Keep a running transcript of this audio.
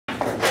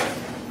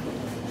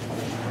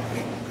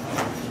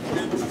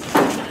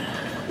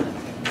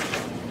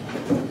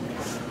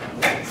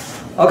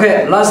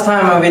Okay, last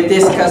time we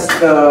discussed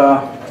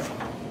the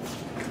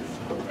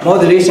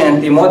modulation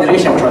and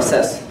demodulation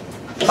process,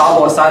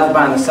 double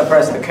sideband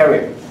suppressed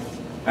carrier.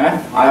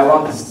 I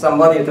want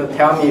somebody to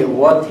tell me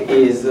what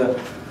is,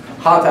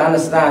 how to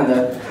understand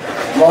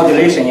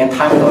modulation in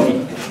time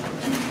domain.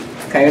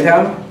 Can you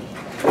tell me?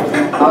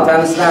 How to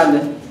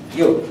understand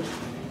you?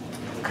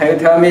 Can you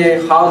tell me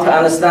how to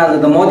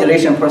understand the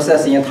modulation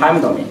process in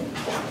time domain?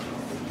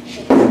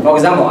 For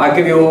example, I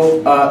give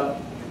you a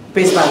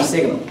baseband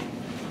signal.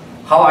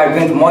 How are you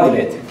going to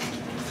modulate?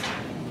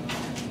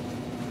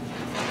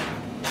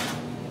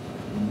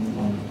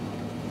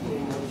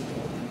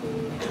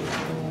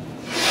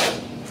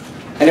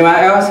 Anyone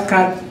else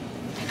can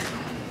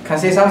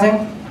say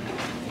something?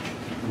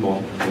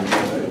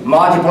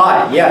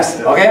 Multiply,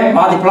 yes. Okay,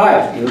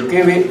 multiply. You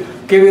give you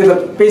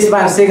the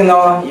baseband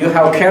signal, you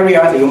have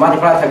carrier, you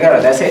multiply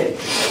together, that's it.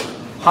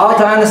 How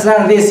to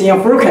understand this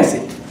in frequency?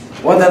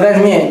 What does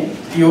that mean?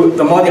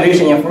 The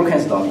modulation in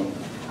frequency domain.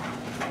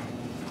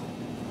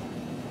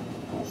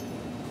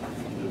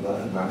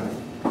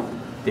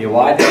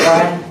 Divide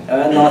by,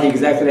 not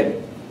exactly.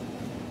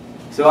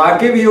 So I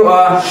give you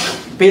a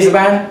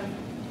baseband.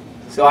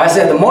 So I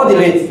said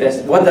modulate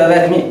this. What does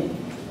that mean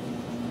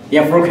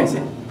in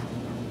frequency?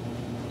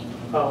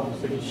 Oh,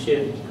 so you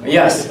shift.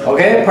 Yes,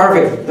 okay,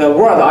 perfect. The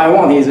word I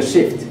want is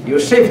shift. You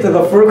shift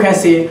the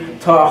frequency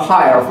to a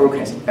higher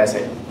frequency, that's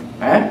it.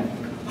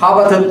 How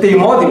about the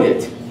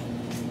demodulate?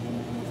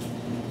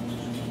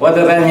 What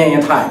does that mean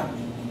in time?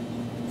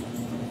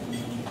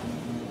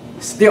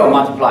 Still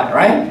multiply,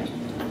 right?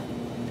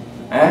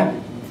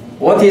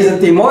 What is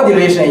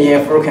demodulation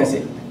in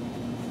frequency?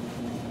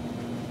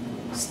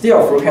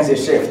 Still frequency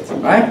shift,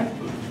 right?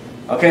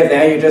 Okay,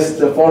 then you just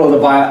followed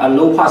by a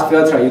low pass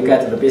filter, you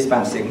get the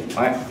baseband signal,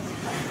 right?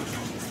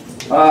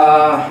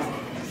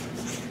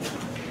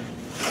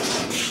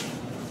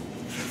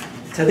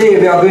 Today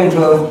we are going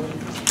to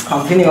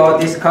continue our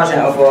discussion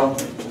of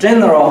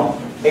general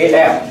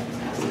AL.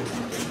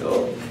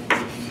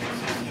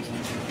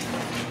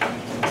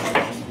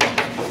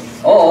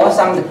 Or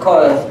something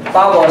called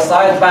double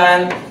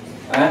sideband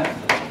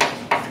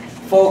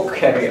full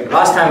carrier.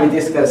 Last time we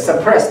discussed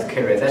suppressed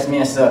carrier. That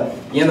means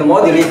in the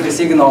modulated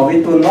signal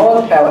we do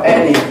not have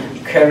any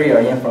carrier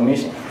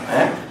information.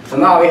 So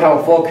now we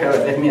have full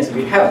carrier. That means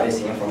we have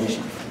this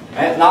information.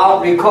 Now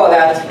we call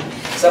that,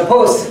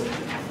 suppose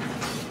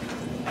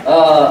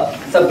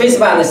the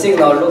baseband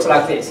signal looks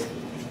like this.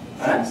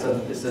 So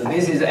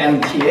this is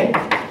MTA.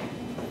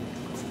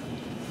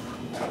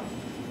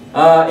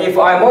 If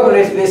I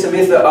modulate this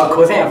with a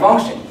cosine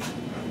function,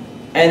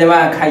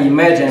 anyone can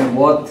imagine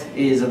what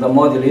is the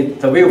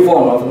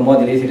waveform of the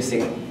modulated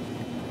signal.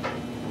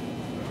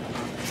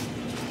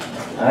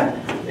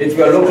 It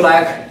will look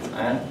like,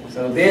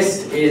 so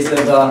this is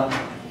the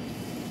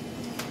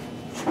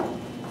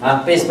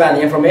baseband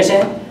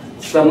information.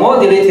 The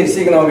modulated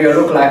signal will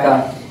look like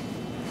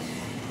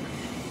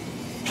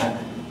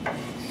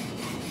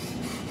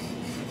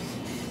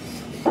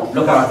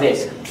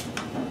this.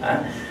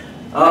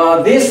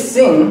 This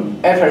thing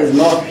actually is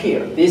not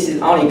here. This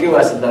is only give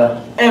us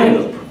the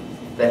envelope.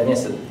 That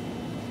means the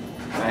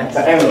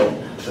envelope.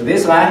 So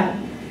this one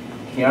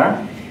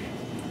here.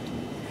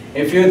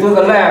 If you do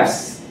the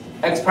labs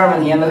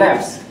experiment in the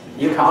labs,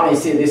 you can only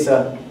see this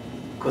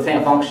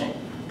cosine function.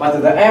 But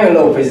the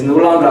envelope is no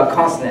longer a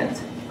constant.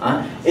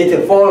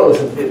 It follows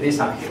this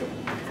one here.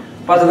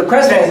 But the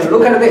question is,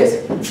 look at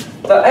this.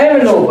 The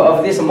envelope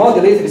of this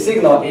modulated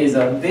signal is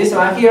this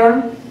one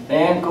here,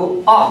 then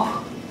go up.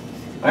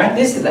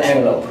 This is the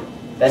envelope.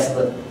 That's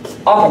the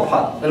upper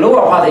part. The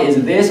lower part is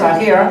this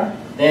one here,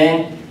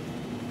 then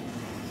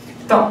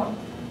down.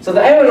 So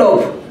the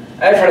envelope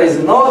actually is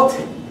not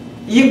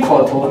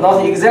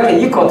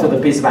exactly equal to the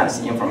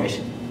baseband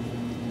information.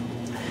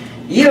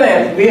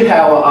 Even we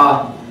have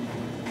an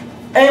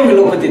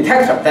envelope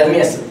detector, that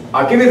means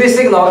I give you this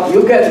signal,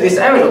 you get this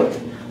envelope.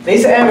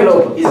 This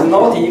envelope is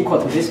not equal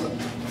to this one.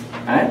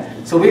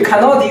 So we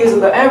cannot use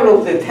the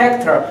envelope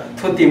detector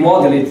to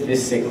demodulate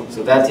this signal.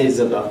 So that is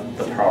the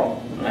problem.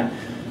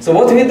 So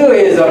what we do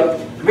is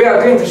we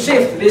are going to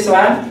shift this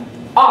one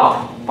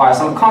up by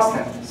some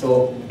constant.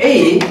 So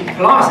A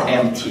plus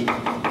MT.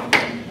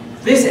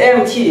 This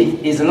MT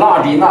is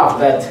large enough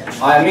that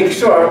I make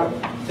sure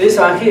this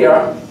one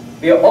here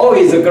will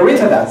always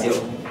greater than 0.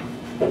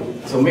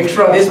 So make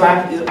sure this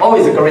one is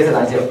always greater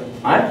than 0.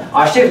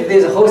 I shift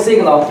this whole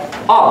signal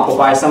up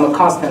by some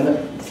constant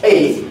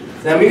A.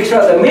 Then make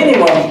sure the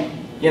minimum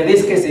in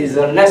this case is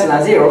less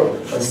than 0,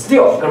 but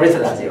still greater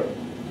than 0.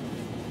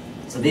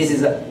 So this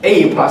is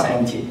A plus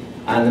MT,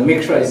 and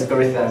make sure it's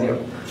greater than 0.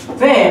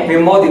 Then we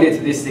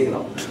modulate this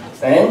signal.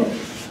 Then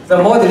the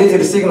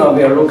modulated signal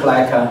will look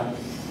like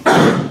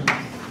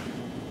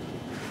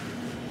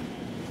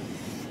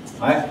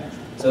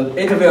so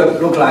it will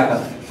look like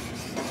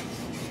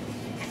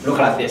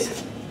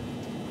this.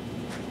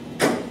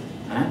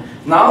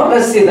 Now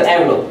let's see the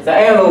envelope. The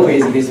envelope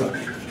is this one.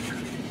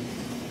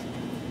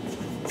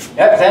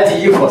 Yep, that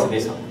equals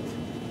this one.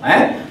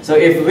 So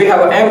if we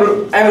have an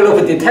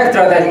envelope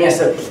detector, that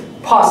means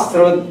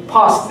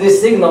pass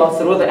this signal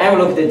through the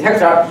envelope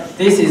detector.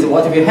 This is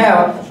what we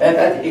have, and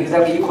that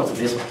exactly equal to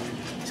this one.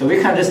 So we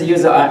can just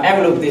use an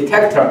envelope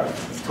detector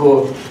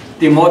to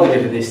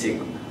demodulate this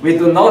signal. We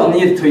do not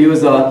need to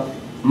use a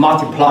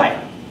multiplier.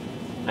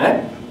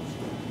 Right?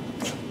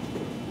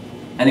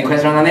 Any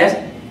question on this?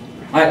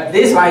 Right,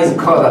 this one is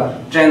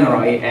called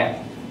general AM.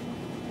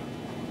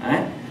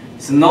 Right?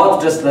 It's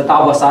not just the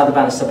double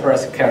sideband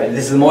suppressed carrier.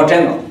 This is more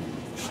general.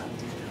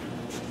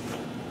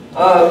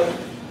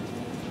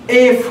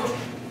 If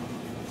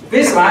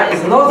this one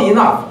is not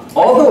enough,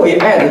 although we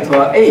add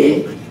to an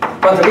A,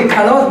 but we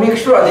cannot make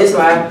sure this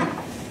one,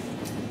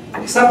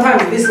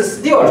 sometimes this is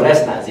still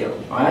less than 0.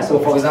 Right? So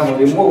for example,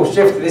 we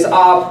shift this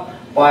up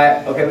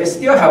by, okay, we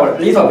still have a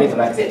little bit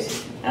like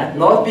this. Right?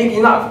 Not big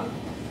enough.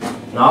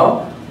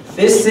 Now,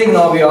 this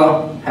signal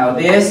will have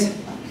this.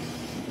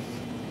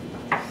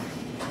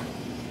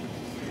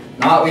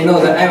 Now we know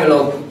the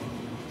envelope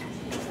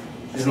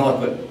is not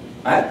good.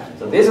 Right?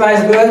 So this one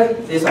is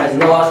good, this one is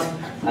not,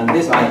 and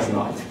this one is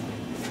not.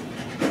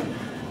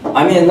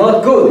 I mean,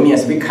 not good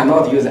means we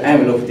cannot use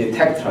envelope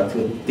detector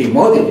to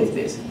demodulate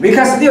this. We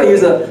can still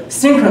use a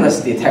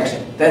synchronous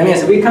detection. That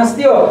means we can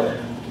still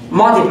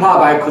multiply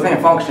by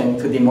cosine function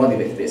to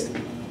demodulate this.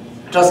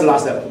 Just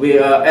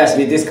as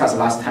we discussed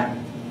last time.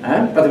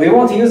 But we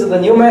want to use the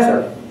new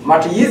method,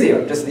 much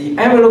easier, just the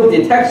envelope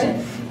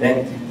detection.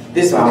 Then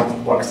this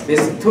one works.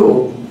 This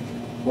two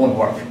won't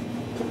work.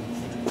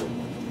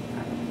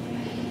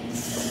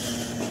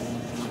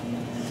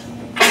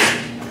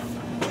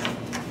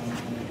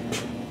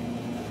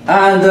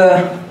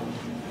 And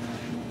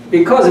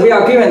because we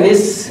are given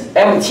this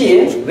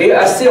MT, we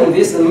assume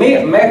this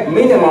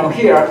minimum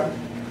here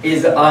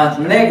is a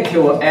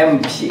negative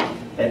MP.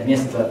 That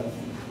means the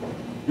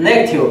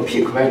negative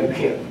peak value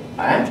here.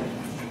 Right?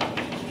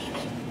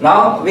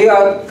 Now we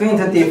are going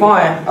to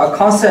define a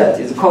concept.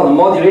 It's called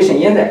modulation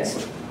index.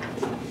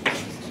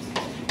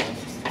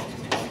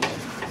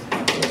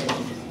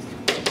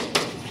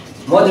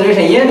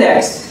 Modulation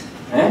index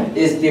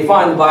is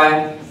defined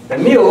by the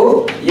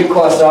mu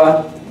equals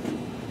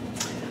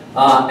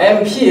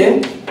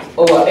MP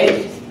over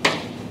A.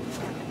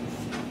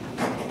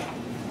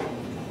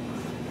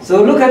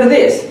 So look at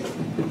this.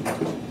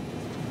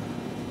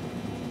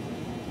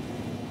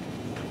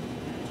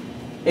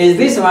 Is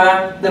this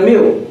one the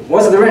mu?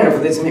 What's the range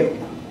of this mu?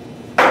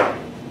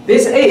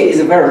 This A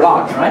is very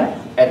large, right?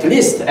 At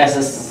least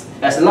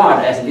as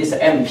large as this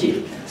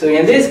MP. So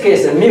in this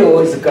case, mu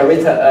is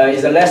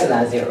less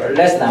than 0,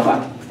 less than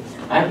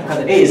 1. Right? Because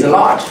A is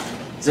large.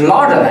 It's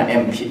larger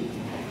than MP.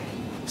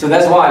 So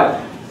that's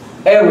why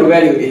every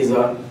value is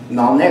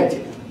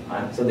non-negative.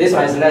 Right? So this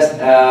one is less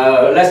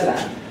than.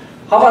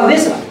 How about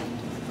this one?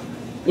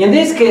 In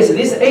this case,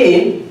 this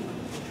A,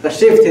 the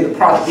shifted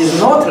part is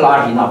not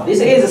large enough.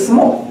 This A is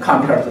small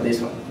compared to this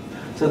one.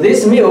 So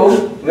this mu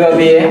will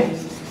be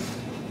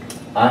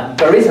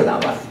greater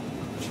than 1.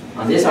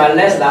 And this one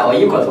less than or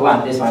equal to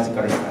 1. This one is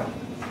greater than 1.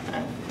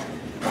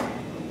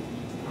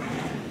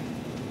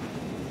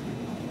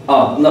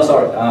 Oh, no,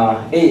 sorry.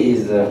 A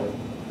is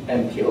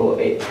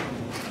MPOA.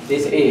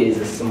 This A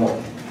is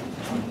small.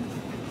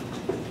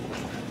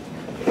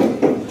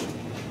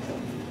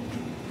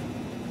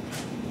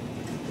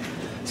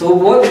 So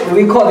what do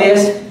we call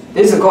this?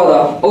 This is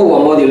called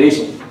over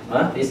modulation.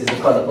 This is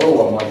called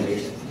over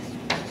modulation.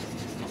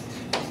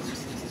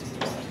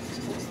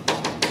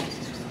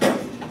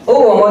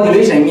 Over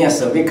modulation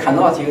means we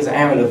cannot use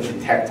envelope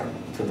detector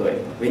to do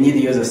it. We need to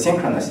use a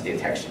synchronous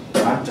detection.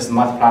 Just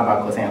multiply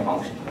by cosine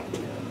function.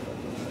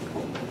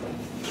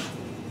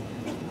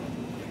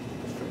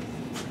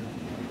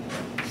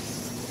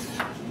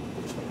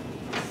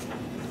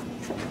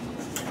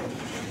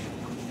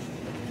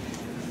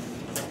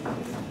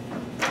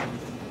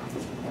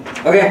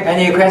 Okay,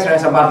 any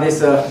questions about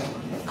this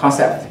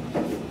concept?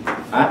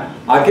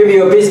 I'll give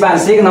you a baseband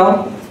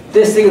signal.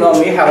 This signal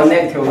may have a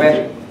negative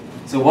value.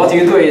 So what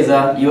you do is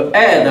you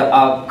add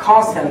a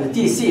constant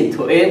DC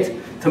to it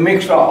to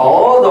make sure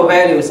all the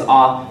values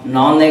are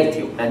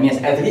non-negative. That means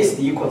at least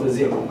equal to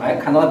 0, right?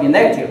 Cannot be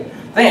negative.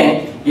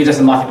 Then you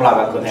just multiply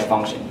by cosine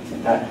function.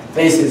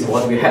 This is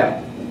what we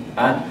have.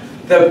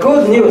 The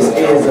good news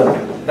is,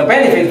 the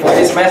benefit for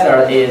this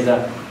method is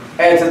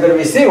at the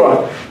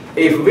receiver,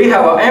 if we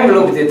have an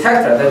envelope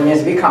detector, that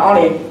means we can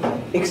only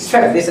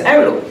extract this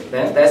envelope.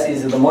 Then that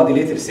is the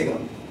modulated signal.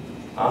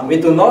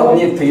 We do not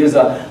need to use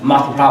a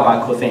multiply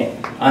by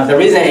cosine. The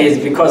reason is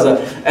because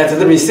at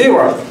the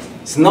receiver,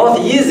 it's not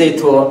easy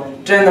to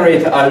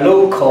generate a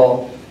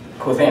local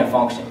cosine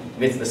function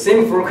with the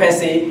same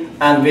frequency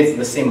and with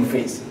the same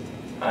phase.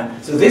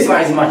 So this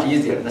one is much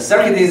easier. The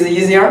circuit is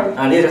easier,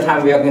 and later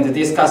time we are going to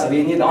discuss.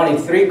 We need only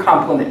 3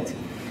 components.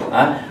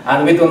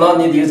 And we do not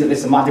need to use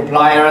this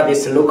multiplier,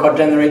 this local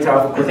generator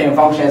of cosine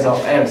functions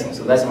of everything.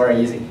 So that's very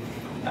easy.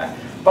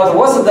 But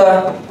what's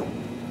the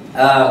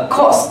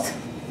cost?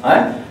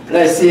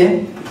 Let's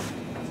see.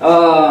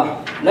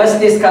 Let's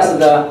discuss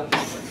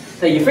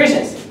the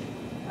efficiency.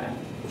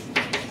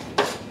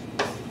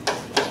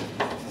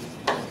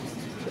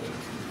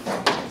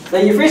 the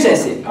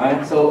efficiency.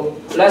 Right? So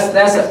let's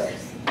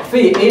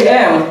phi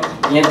AM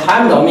in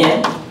time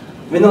domain.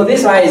 We know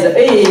this one is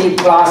A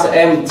plus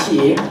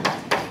MT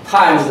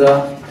times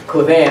the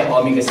cosine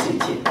omega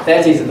CT.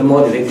 That is the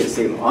modulated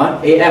signal.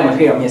 AM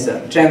here means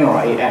general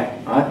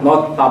AM,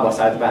 not double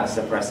sideband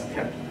suppressed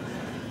carrier.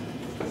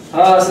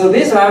 So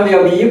this one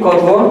will be equal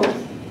to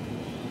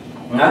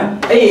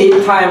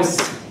A times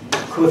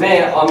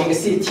cosine omega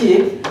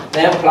CT,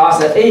 then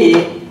plus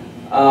A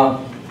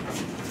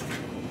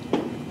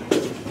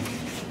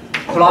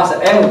plus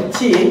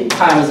MT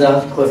times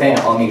cosine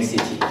omega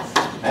CT.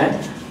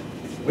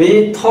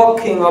 We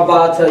talking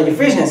about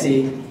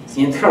efficiency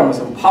in terms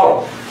of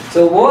power.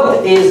 So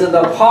what is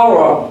the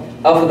power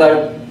of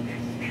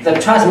the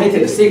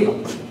transmitted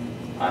signal?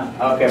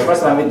 Okay,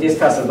 first one we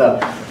discuss the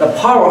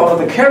power of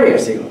the carrier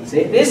signal.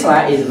 See, this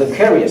one is the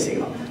carrier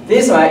signal.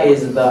 This one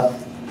is the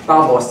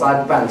double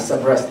sideband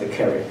suppressed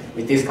carrier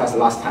we discussed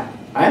last time.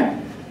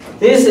 Right?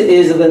 This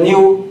is the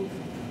new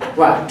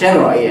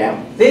general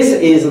AM. This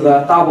is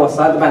the double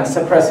sideband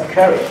suppressed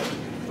carrier,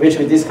 which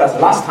we discussed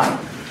last time.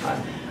 Right?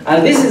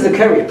 And this is the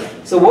carrier.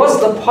 So what's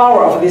the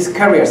power of this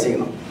carrier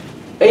signal?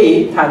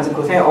 A times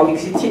cosine omega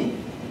CT.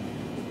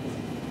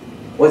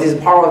 What is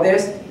the power of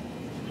this?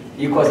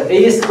 Equals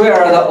A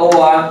squared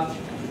over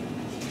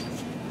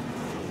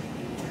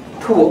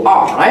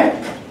 2R, right?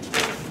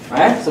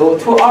 Right? So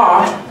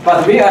 2R,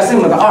 but we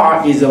assume that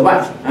R is 1,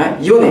 right?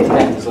 Unit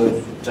length,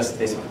 so just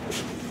this one.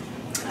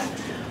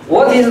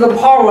 What is the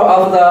power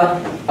of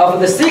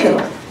the signal?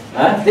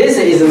 This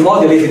is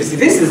modulated.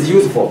 This is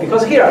useful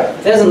because here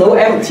there's no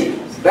MT.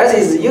 So that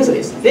is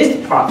useless.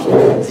 This part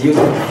is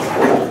useful.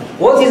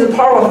 What is the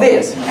power of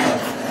this?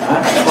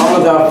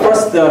 From the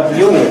first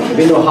unit,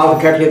 we know how to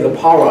calculate the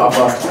power of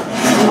a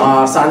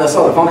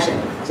sinusoidal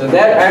function. So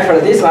that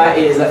actually this one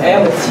is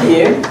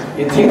MT.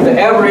 You take the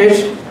average,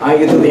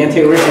 you do the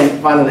integration,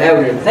 find the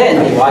average,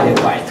 then divided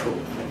by 2.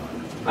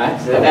 Right?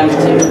 So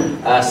MT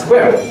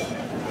squared.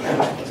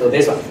 So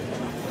this one.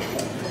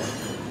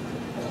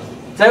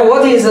 Then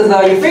what is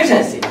the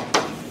efficiency?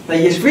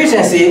 The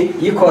efficiency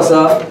equals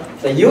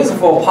the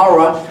useful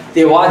power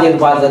divided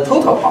by the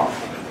total power.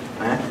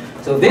 Right?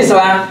 So this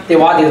one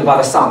divided by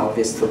the sum of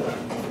these two.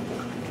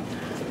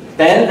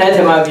 Then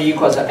that one will be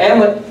equal to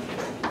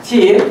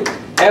MT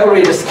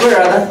average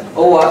squared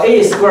over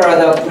A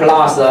squared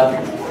plus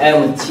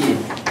MT,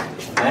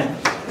 right?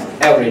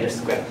 Average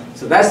squared.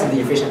 So that's the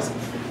efficiency.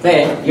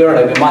 Then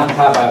usually we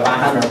multiply by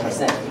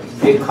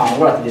 100%. We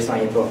convert this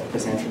one into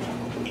percentage.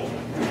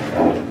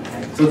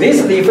 So this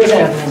is the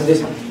efficiency of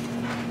this one.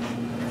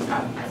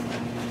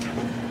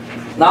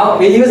 Now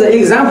we use an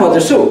example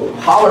to show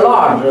how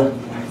large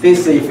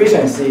this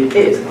efficiency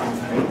is.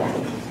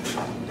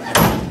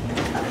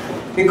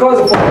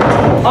 Because for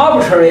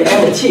arbitrary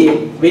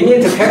MT, we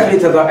need to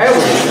calculate the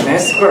average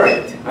and square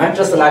it, right?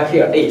 Just like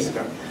here, A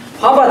squared.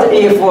 How about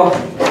if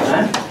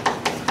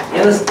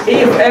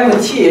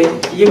MT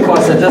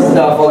equals just,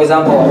 for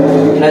example,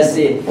 let's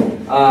see,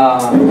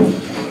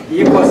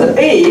 equals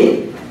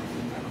A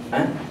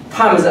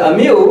times a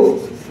mu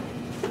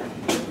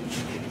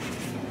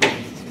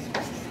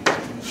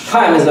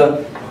times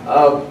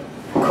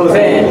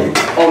cosine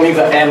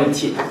omega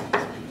MT.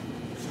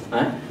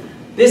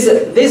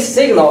 This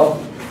signal,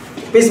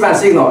 baseband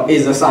signal,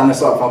 is the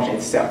sinusoidal function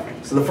itself.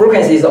 So the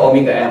frequency is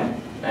omega m.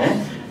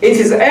 It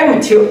is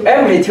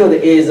amplitude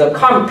is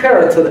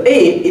compared to the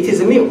A, it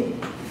is mu.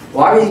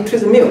 Why it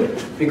is mu?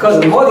 Because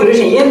the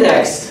modulation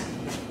index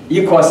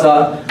equals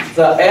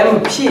the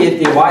MP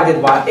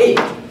divided by A.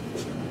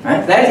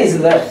 That is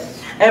the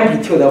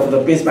amplitude of the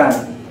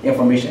baseband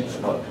information.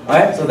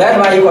 Right? So that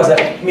one equals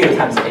mu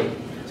times A.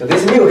 So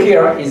this mu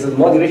here is the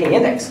modulation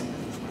index.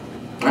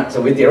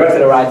 So we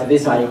directly write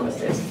this one equals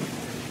this.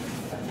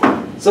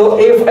 So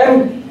if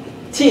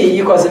MT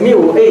equals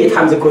mu A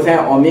times cosine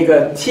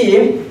omega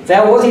T,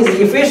 then what is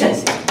the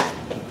efficiency?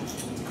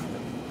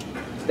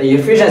 The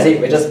efficiency,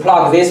 we just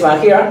plug this one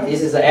here.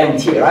 This is the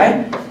MT,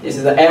 right? This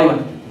is the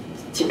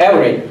MT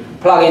average.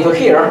 Plug into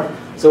here.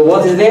 So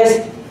what is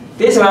this?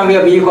 This one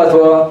will be equal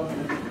to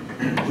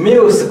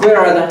mu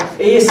squared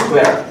A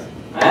squared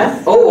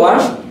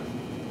over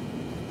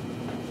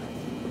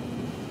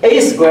A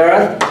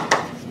squared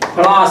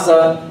plus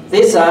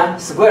this one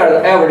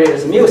squared average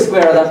is mu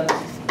squared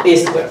A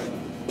squared.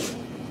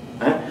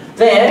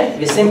 Then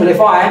we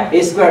simplify,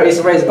 A squared is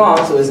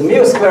gone, so it's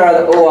mu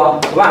squared over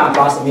 1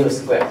 plus mu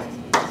squared.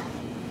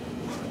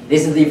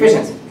 This is the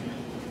efficiency.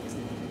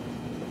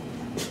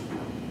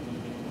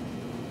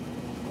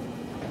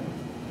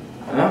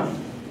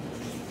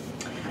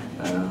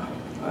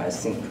 I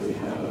think we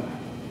have.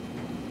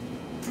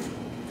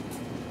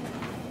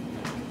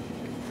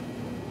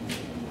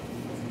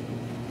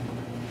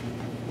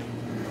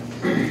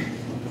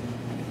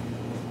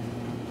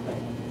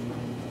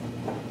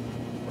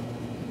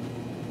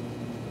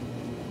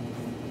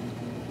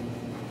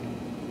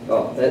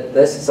 Oh,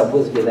 that's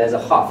supposed to be there's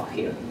a half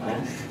here,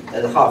 right?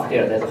 There's a half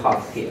here, there's a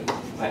half here,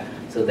 right?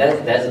 So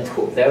that's a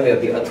 2. There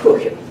will be a 2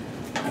 here.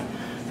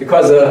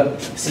 because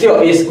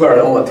still A squared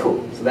over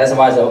 2. So that's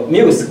why the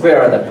mu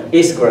squared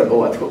A squared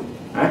over 2.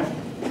 Right?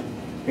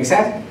 Make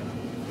sense?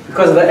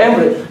 Because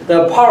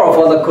the power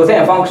for the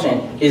cosine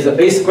function is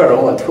A squared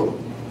over 2.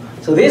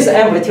 So this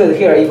amplitude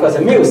here equals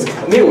mu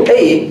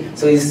A,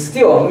 so it's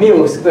still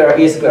mu squared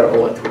A squared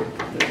over 2.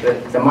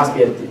 That must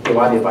be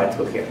divided by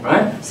 2 here,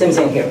 right? Same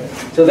thing here.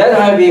 So that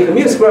might be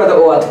mu squared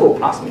over 2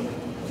 plus mu.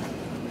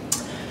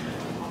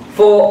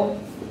 For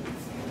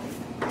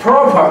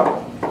proper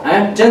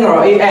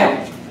general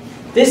AM,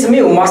 this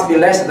mu must be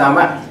less than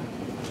 1.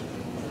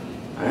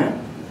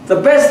 The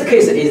best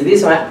case is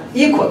this one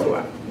equal to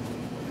 1.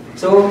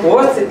 So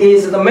what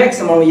is the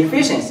maximum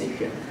efficiency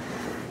here?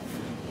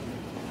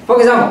 For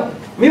example,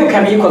 mu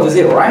can be equal to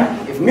 0, right?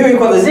 If mu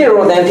equal to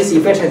 0, then this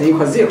efficiency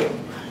equals 0.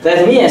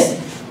 That means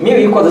mu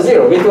equal to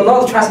 0. We do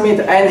not transmit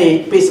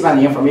any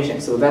baseband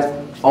information. So that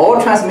all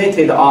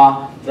transmitted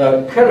are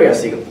the carrier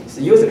signals,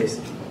 useless.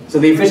 So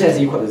the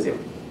efficiency equal to 0.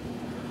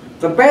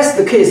 The best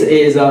case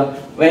is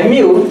when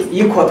mu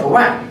equal to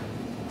 1.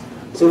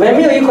 So when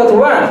mu equal to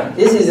 1,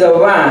 this is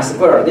 1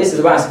 squared, this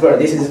is 1 squared,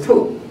 this is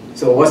 2.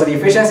 So what's the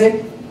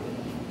efficiency?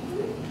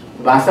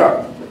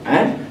 1/3.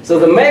 So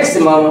the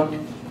maximum,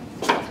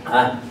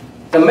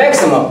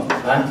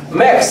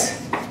 max,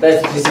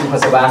 that is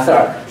equals to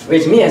 1/3,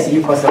 which means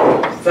equals to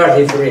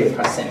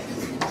 33%.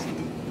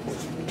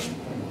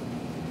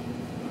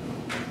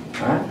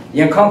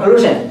 In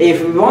conclusion,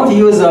 if we want to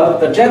use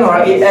the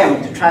general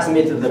AM to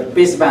transmit the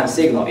baseband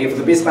signal, if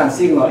the baseband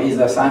signal is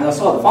a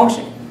sinusoid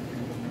function,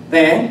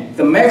 then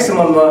the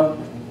maximum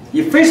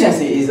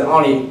efficiency is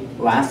only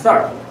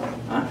 1/3.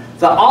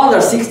 The other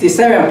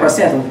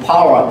 67% of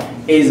power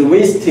is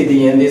wasted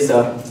in this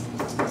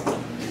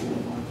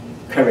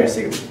carrier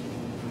signal.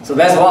 So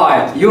that's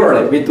why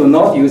usually we do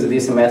not use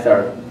this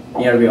method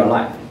in real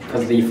life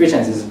because the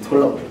efficiency is too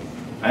low.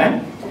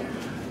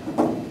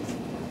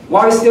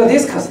 Why we still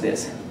discuss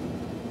this?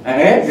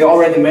 We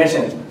already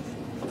mentioned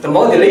the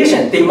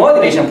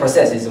demodulation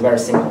process is very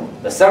simple.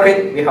 The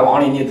circuit, we have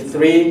only need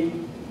 3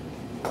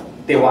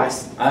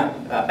 device,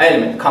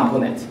 element,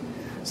 component.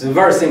 So it's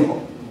very simple.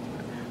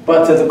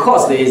 But the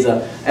cost is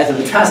at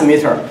the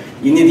transmitter,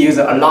 you need to use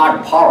a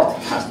large power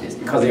to transmit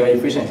because your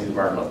efficiency is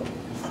very low.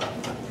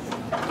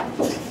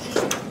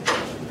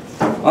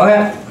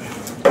 Okay.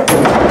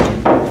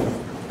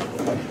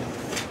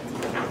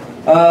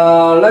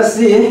 Let's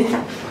see.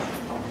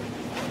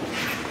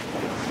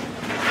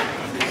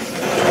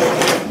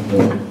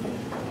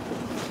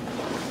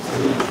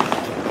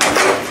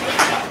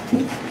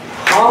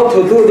 How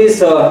to do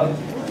this,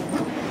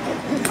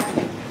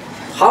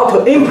 how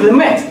to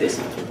implement this.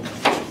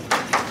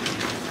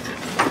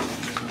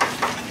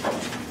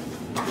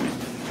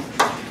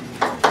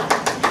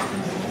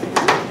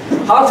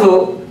 How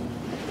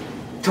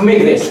to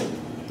make this.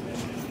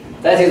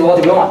 That is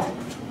what we want.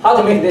 How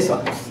to make this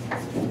one.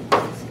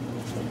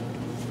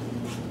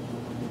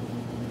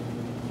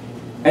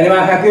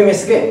 Anyone can give me a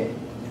scale?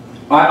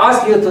 I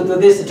ask you to do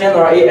this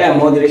general AM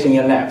modulation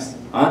in labs.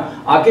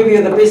 I'll give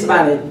you the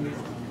baseband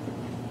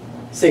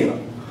signal.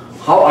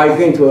 How are you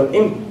going to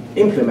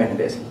implement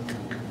this?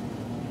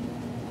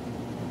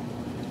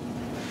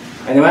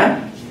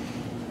 Anyone?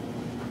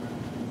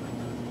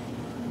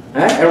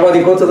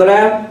 Everybody go to the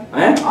lab.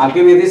 I'll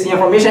give you this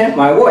information,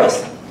 my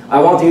voice. I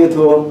want you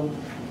to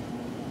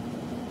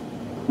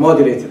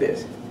modulate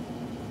this.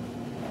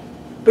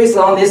 Based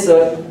on this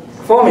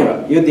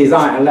formula, you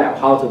design a lab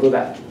how to do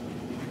that.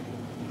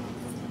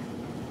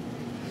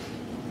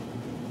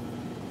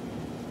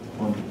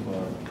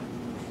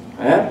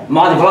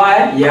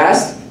 Multiply,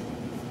 yes.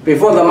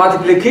 Before the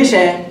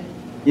multiplication,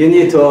 you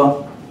need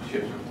to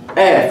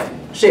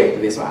shift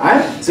this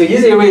one. So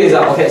easy way is,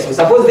 okay, so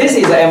suppose this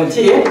is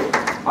MT.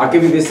 I'll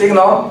give you the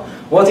signal.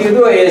 What you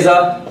do is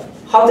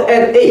how to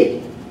add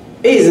A.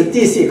 A is a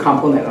DC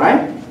component,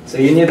 right? So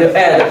you need to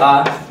add a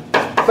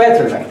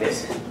factor like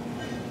this.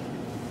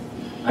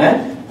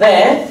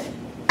 Then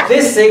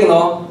this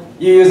signal,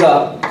 you use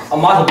a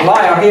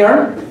multiplier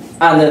here,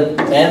 and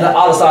then the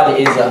other side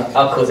is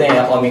a cosine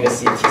omega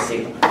CT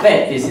signal.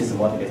 Then this is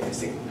modulated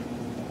signal.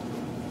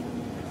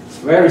 It's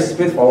very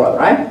straightforward,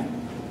 right?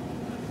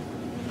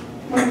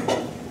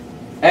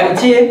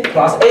 MT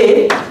plus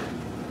A,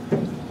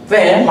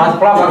 then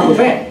multiply by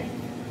cosine.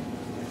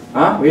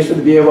 We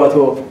should be able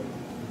to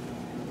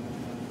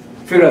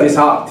figure this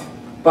out.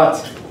 But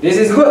this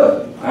is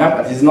good,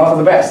 but it's not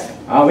the best.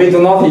 We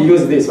do not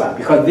use this one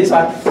because this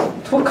one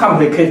too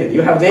complicated.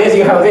 You have this,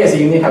 you have this,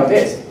 you need to have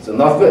this. So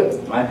not good.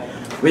 Right?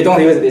 We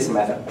don't use this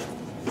method.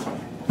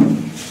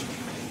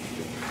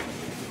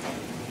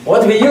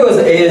 What we use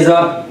is,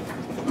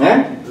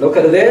 look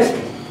at this.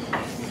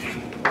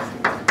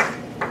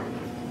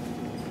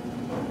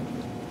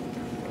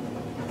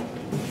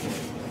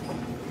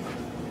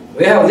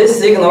 We have this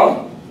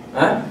signal,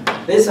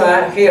 this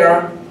one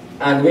here,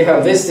 and we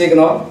have this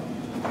signal.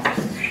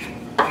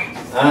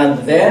 And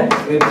then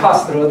we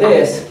pass through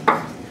this.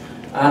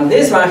 And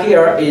this one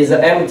here is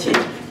empty.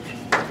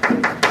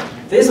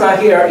 This one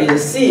here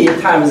is C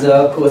times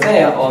the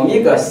cosine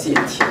omega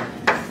CT.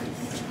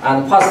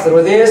 And pass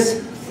through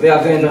this, we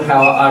are going to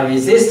have a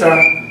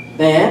resistor,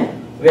 then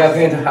we are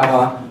going to have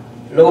a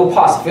low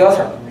pass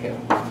filter here,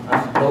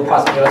 low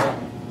pass filter.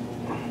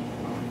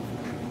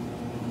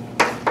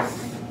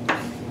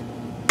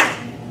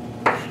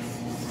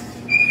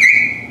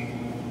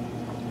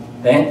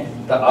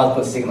 Then the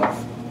output signal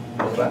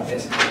looks like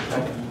this.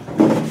 Right?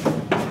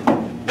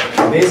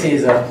 This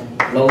is a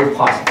low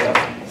pass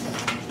filter.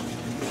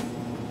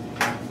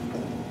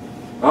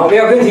 Now we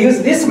are going to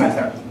use this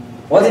method.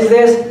 What is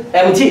this?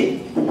 MT.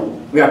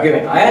 We are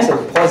given so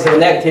positive,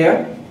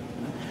 negative,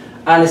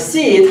 and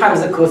C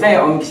times the cosine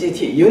omega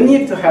CT. You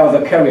need to have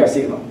the carrier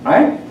signal,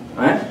 right?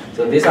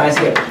 So this one is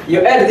here.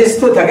 You add these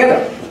two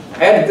together.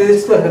 Add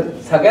these two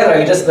together.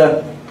 You just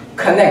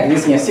connect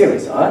this in a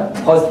series.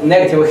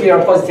 Negative here,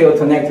 positive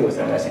to negative.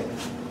 So that's it.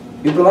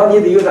 You do not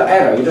need to use the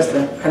adder. You just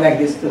connect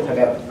these two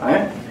together.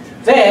 Right?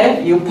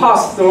 Then you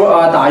pass through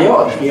a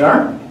diode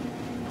here.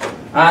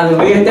 And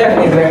we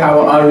definitely have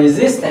a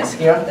resistance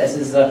here. This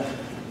is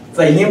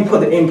the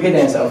input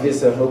impedance of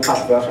this low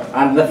pass filter.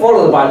 And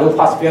followed by low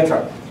pass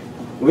filter,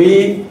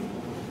 we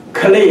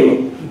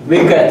claim we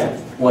get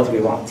what we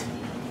want.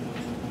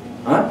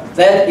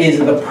 That is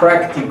the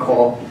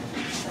practical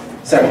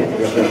circuit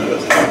we are going to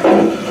use.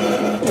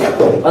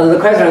 But the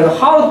question is,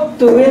 how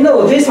do we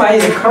know this one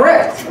is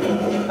correct?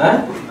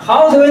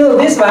 How do we know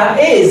this one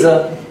is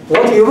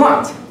what we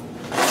want?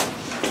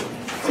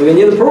 So we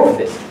need to prove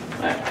this.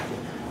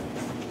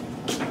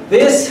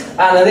 This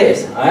and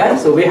this.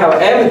 So we have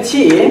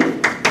MT.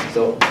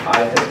 So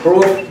I can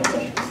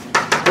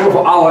prove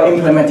our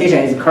implementation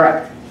is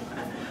correct.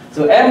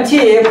 So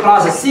MT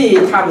plus C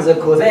times the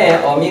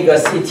cosine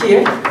omega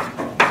CT.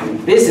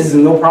 This is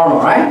no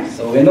problem, right?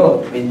 So we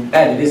know we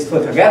add these two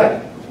together.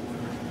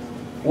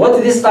 What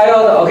is this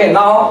diode? Okay,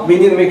 now we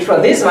need to make sure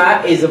this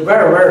one is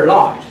very, very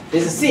large.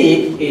 This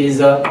C is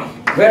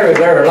very,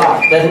 very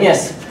large. That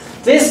means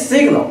this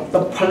signal,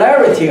 the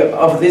polarity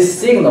of this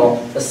signal,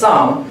 the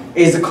sum,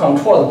 is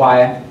controlled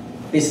by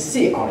this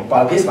C only,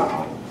 by this one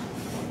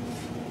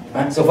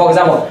only. So for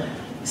example,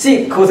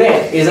 C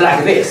cosine is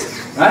like this,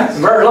 right?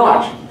 Very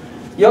large.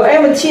 Your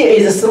MT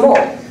is small,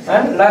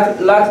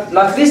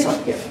 like this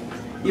one here.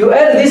 You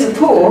add these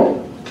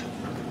two,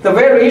 the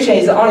variation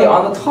is only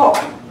on the top.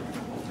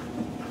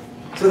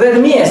 So that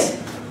means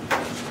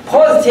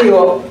positive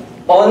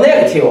or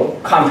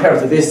negative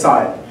compared to this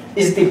side,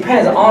 it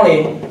depends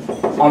only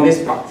on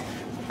this part.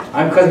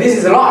 Because this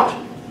is large.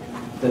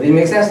 Does it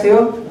make sense to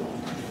you?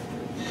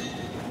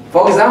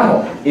 For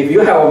example, if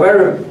you have a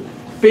very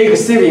big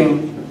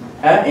saving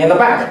in the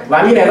bank,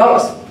 $1 million,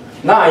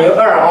 now you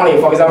earn only,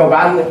 for example,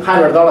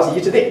 $100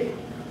 each day.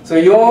 So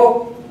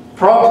your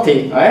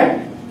property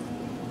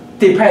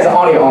depends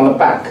only on the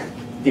bank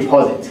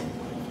deposit.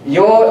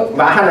 Your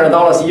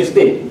 $100 each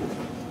day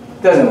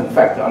doesn't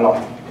affect a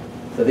lot.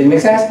 Does it make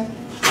sense?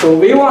 So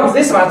we want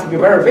this one to be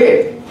very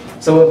big.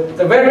 So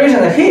the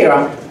variation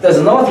here does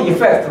not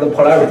affect the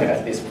polarity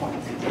at this point.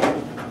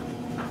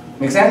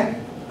 Make sense?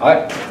 All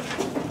right.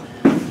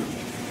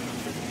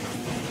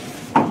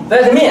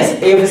 That means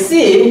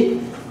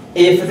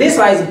if this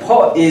one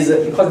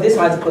is because this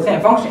one is cosine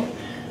function,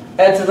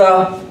 at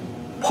the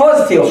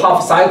positive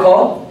half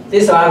cycle,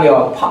 this one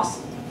will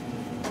pass,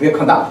 will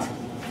conduct.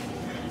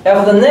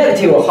 At the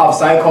negative half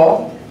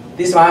cycle,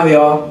 this one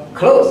will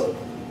close.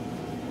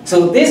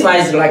 So this one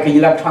is like an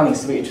electronic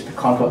switch to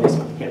control this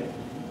one here.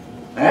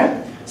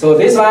 So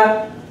this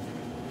one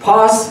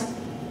pass,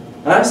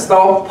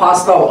 stop,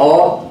 pass, stop,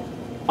 or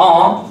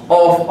on,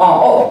 off, on,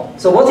 off.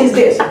 So what is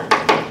this?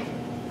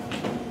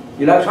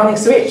 Electronic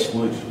switch.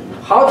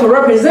 How to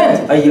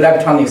represent an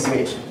electronic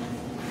switch?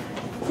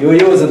 You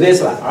use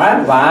this one,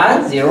 right?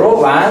 1,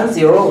 0, 1,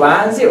 0,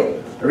 1,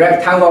 0.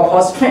 Rectangle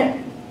post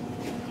train.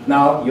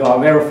 Now you are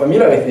very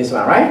familiar with this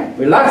one, right?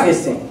 We like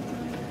this thing.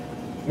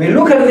 We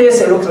look at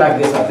this, it looks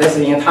like this one. This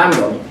is in time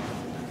domain.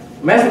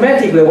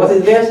 Mathematically, what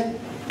is this?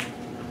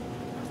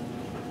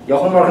 Your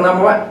homework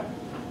number 1.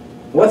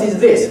 What is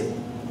this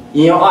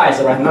in your eyes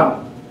right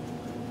now?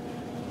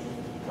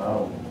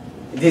 Oh.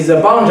 It is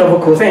a bunch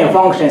of cosine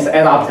functions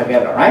add up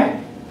together, right?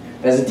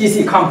 There's a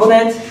DC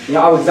component. In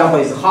our example,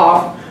 is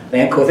half.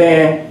 Then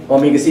cosine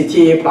omega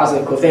CT plus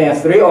cosine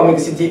 3 omega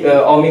CT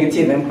omega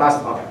T, then plus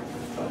R.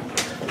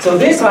 So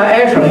this one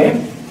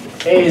actually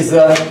is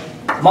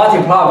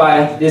multiplied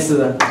by this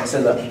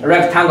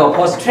rectangle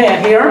post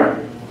train here.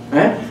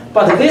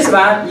 But this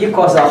one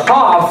equals a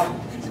half.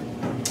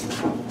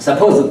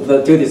 Suppose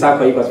the duty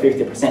cycle equals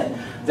 50%.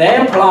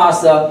 Then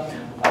plus 2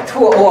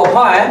 over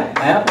pi,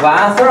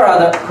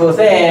 1/3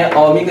 cosine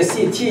omega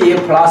CT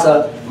plus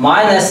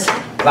minus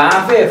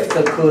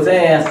 1/5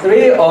 cosine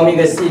 3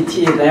 omega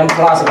CT, then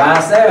plus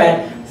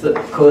 1/7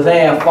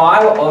 cosine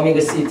 5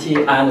 omega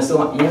CT, and so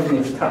on,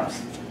 infinite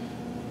terms.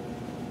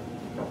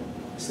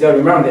 Still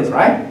remember this,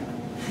 right?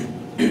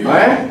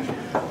 Alright?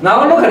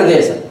 Now look at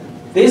this.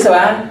 This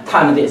one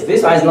times this.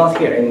 This one is not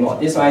here anymore.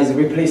 This one is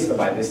replaced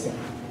by this thing.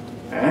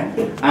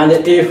 And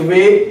if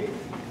we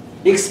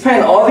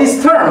expand all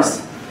these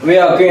terms, we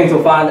are going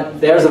to find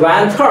there's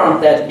one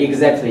term that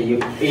exactly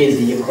is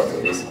equal to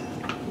this one.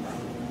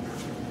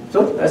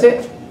 So that's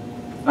it.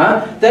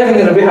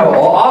 Definitely we have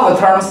all other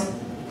terms,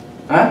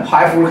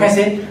 high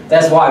frequency.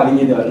 That's why we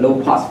need a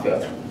low pass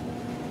filter.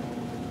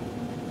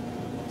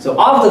 So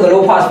after the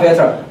low pass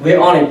filter, we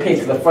only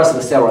pick the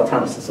first several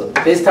terms. So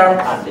this term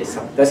and this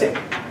term. That's it.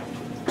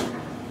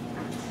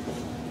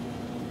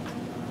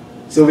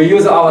 So we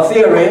use our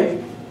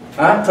theory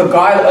to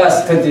guide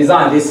us to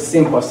design this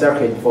simple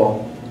circuit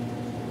for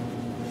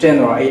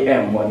general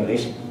AM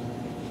modulation.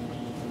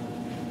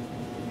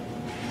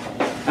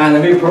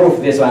 And we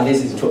prove this one,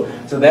 this is true.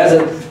 So there's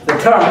the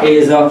term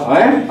is,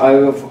 I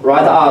will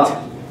write out.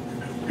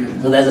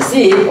 So there's a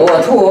C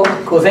over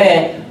 2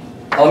 cosine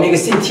omega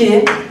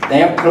CT,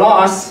 then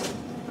plus,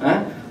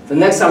 the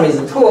next term is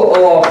 2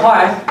 over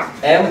pi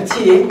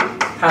MT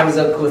times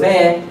the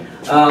cosine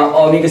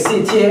omega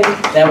CT,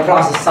 then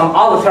plus some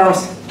other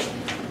terms.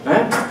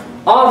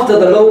 After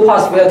the low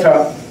pass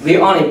filter, we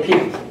only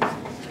pick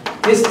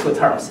these two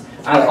terms,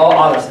 and all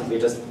others we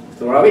just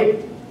throw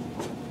away.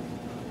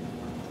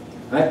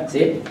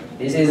 See,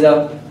 this is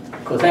a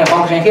cosine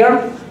function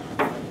here.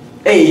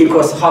 A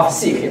equals half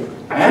C here.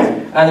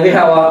 And we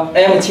have a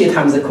MT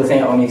times the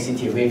cosine omega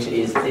CT, which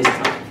is this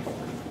term.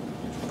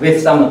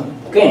 With some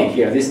gain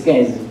here. This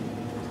gain is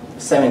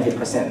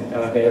 70%,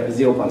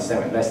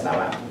 0.7, less than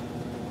 1.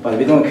 But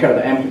we don't care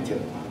the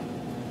amplitude.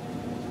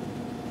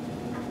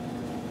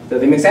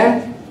 Does it make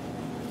sense?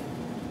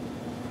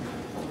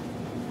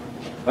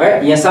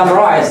 Right, in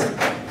summarize,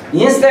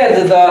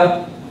 instead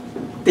the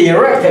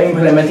direct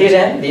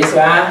implementation, this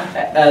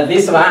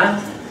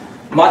one,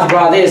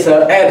 multiply this,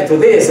 add to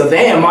this,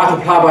 then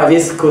multiply by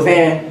this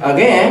cosine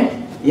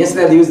again.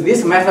 Instead use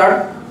this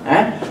method,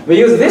 we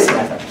use this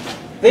method.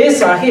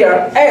 This one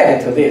here,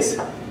 add to this,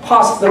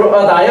 pass through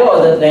a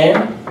diode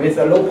then with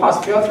a low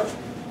pass filter.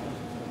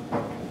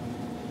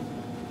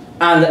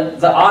 And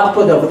the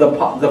output of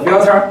the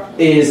filter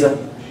is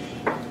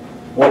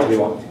what we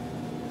want.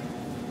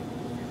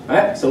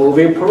 So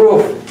we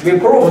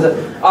proved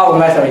that our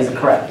method is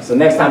correct. So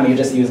next time you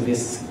just use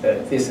this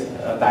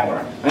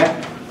diagram.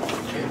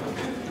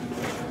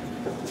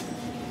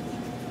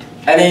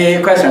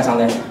 Any questions on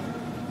this?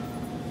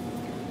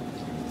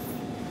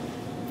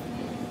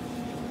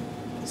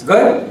 It's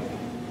good?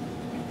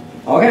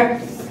 Okay.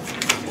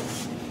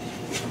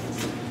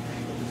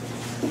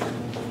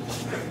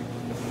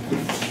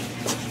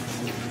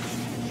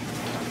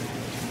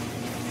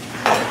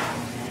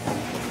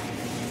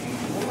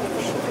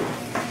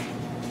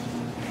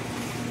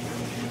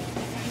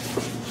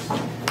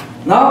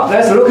 Now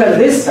let's look at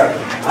this circuit.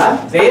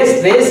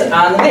 This,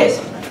 and this.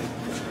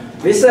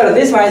 We said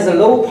this one is a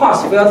low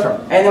pass filter.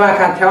 Anyone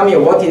can tell me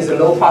what is a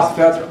low pass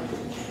filter?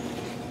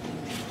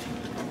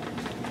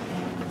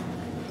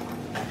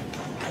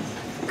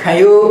 Can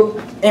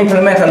you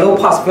implement a low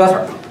pass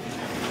filter?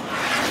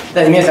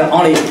 That means that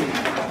only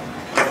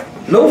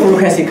low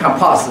frequency can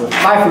pass,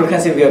 high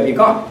frequency will be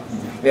gone,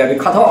 will be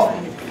cut off.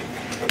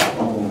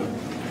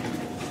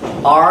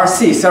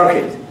 RC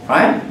circuit.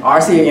 Right?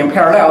 RC in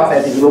parallel,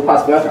 that is low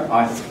pass filter.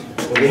 Right?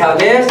 So we have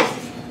this.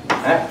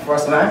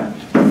 First one,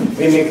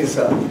 we make this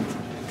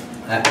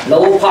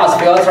low pass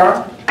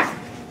filter.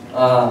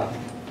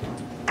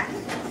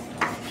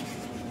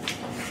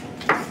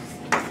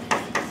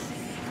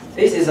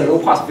 This is a low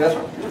pass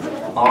filter,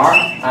 R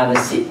and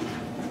C.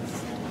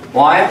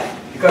 Why?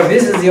 Because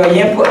this is your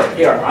input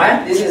here,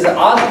 right? This is the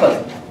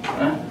output.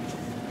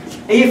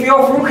 If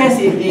your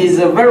frequency is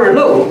very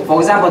low,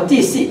 for example,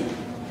 DC.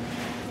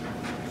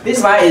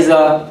 This one is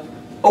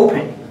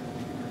open,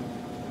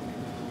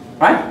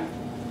 right?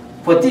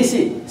 For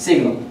DC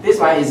signal, this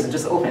one is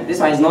just open. This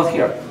one is not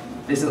here.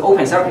 This is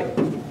open circuit.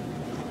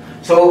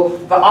 So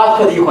the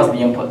output equals the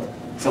input.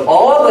 So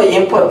all the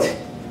input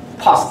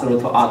pass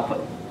through to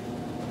output.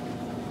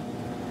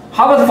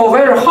 How about for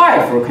very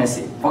high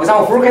frequency? For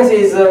example, frequency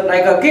is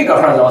like a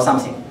gigahertz or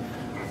something.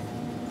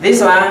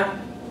 This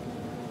one,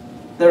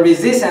 the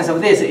resistance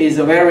of this is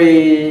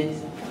very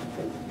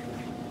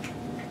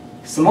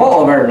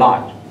small or very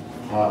large.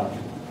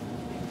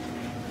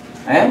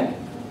 And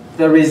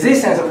the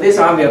resistance of this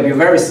one will be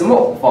very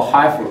small for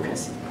high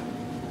frequency.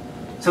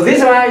 So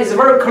this one is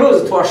very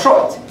close to a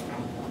short.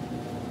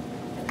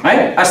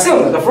 Right?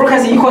 Assume the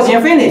frequency equals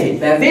infinity,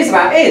 then this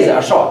one is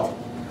a short.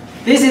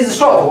 This is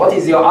short, what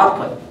is your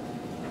output?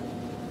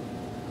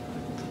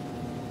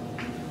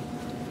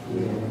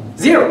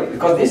 0,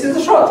 because this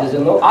is short, there is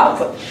no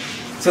output.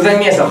 So that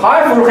means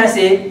high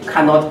frequency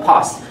cannot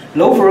pass,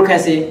 low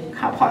frequency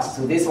can pass.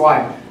 So this is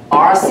why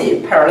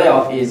RC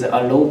parallel is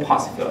a low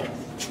pass filter.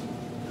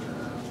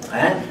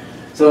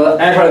 So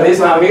after this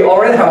one, we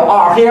already have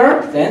R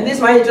here. Then this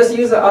one you just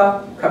use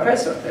a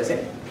capacitor. That's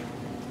it.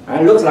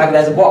 It looks like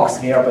there's a box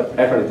here, but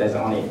actually there's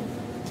only,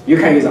 you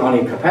can use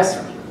only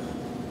capacitor.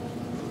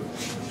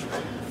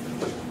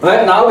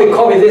 Right, now we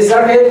copy this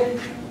circuit,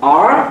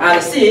 R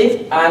and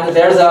C, and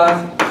there's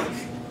a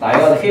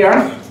diode here.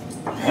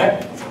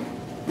 Right.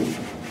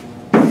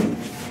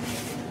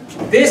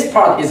 This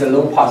part is a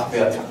low pass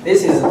filter.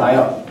 This is a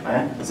diode.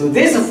 Right? So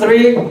these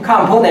three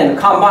components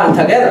combined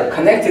together,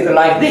 connected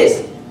like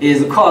this,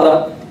 is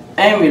called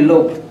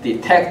envelope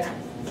detector.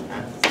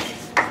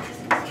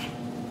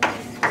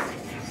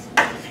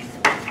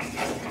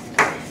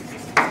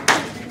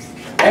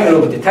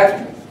 envelope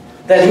detector.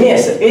 That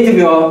means it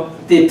will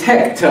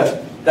detect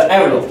the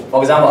envelope.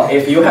 For example,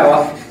 if you have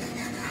a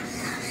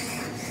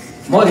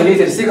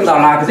modulated signal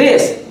like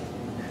this,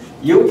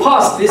 you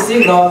pass this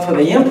signal to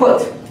the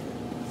input.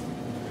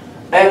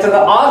 At the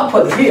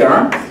output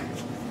here,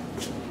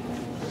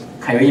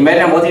 can you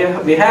imagine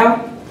what we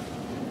have?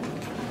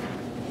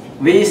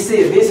 We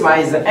see this one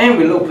is the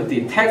envelope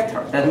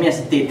detector. That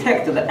means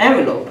detect the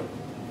envelope.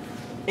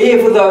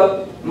 If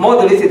the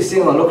modulated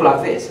signal look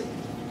like this,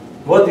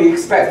 what do you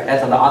expect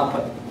at the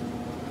output?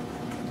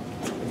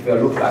 It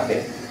will look like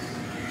this.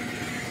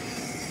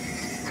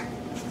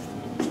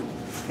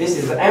 This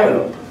is the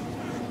envelope.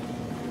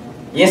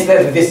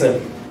 Instead of this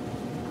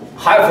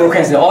high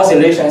frequency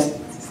oscillations,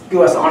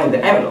 give us only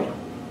the envelope.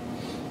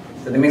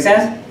 Does that make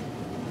sense?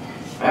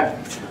 Right.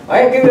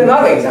 I'll give you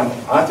another example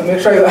to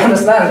make sure you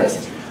understand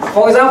this.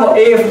 For example,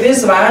 if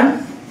this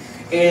one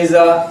is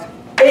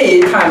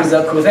A times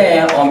the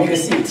cosine omega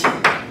CT,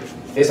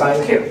 this one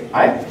is here,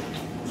 right?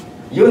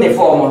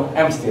 Uniform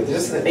amplitude,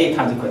 this is A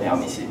times the cosine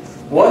omega CT.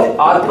 What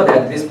output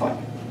at this point?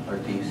 Or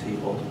DC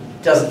voltage.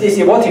 Just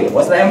DC voltage.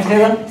 What's the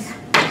amplitude?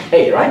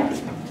 A,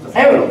 right?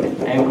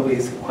 Envelope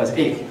is quite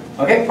big.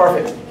 Okay,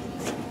 perfect.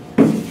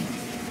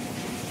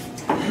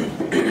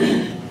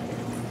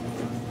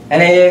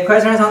 Any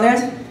questions on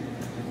that?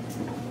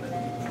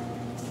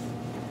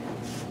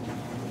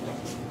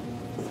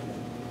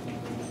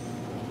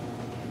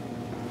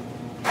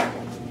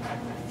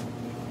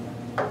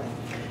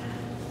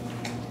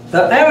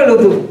 The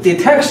envelope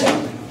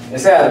detection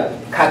is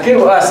can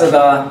give us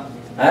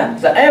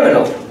the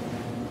envelope.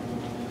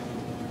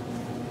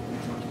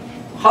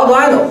 How do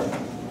I know?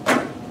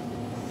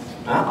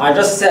 I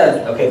just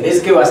said, okay,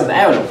 this gives us the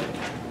envelope.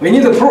 We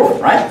need the proof,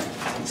 right?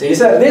 So you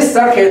said this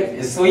circuit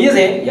is so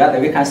easy, yeah,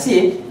 that we can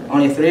see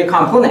only 3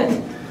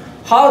 components.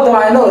 How do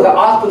I know the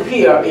output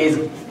here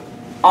is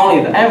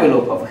only the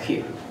envelope of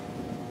here?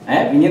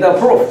 We need a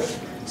proof.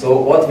 So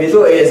what we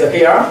do is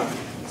here,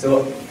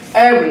 so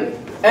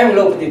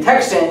envelope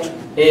detection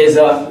is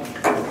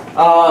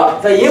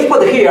the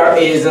input here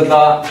is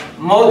the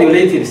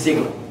modulated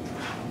signal.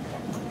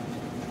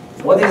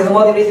 What is the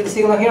modulated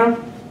signal here?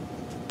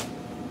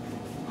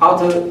 How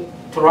to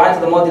write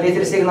the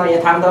modulated signal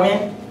in time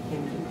domain?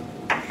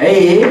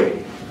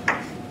 A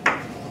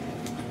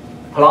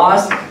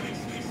plus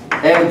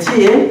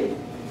MT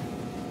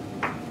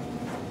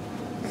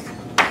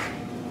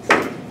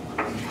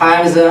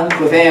times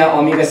cosine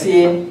omega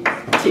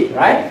CT,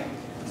 right?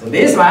 So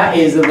this one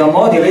is the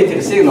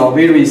modulated signal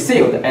we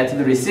received at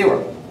the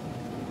receiver.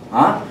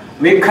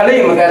 We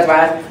claim that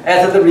one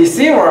at the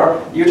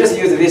receiver, you just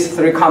use this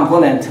 3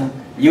 components,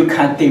 you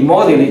can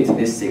demodulate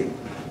this signal.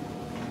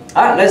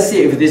 Let's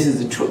see if this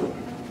is true.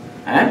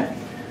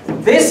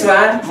 This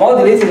one,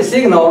 modulated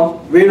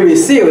signal we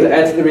received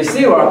at the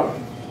receiver,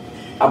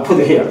 I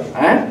put here.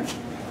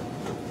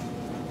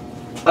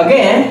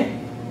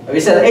 Again, we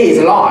said A is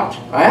large,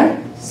 right?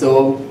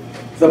 So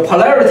the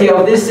polarity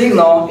of this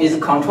signal is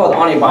controlled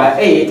only by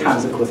A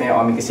times cosine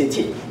omega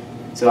CT.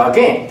 So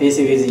again, this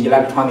is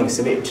electronic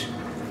switch.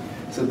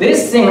 So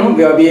this thing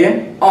will be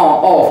on,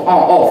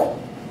 off,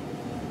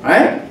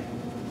 right?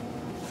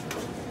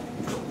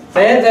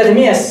 Then that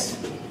means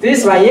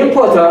this one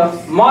input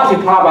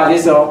multiplied by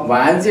this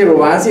 1, 0,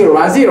 1, 0,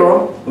 1,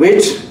 0,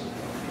 which,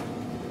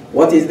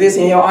 what is this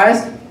in your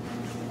eyes?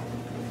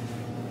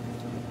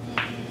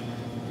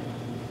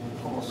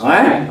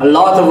 Right? A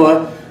lot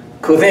of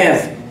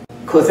cosine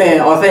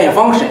or sine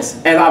functions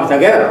add up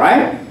together,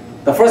 right?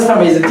 The first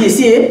term is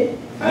DC,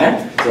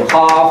 right? So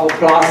half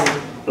plus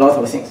lots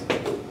of things.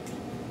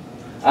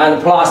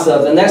 And plus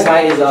the next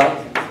one is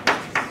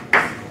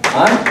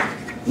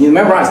you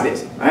memorize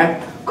this,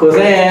 right?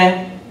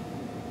 Cosine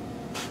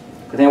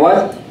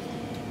what?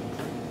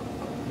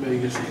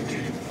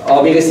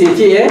 Omega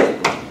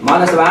CT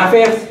minus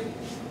 1/5.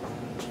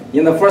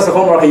 In the first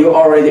homework, you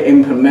already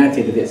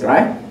implemented this,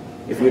 right?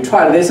 If you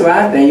try this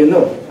one, then you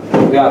know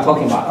we are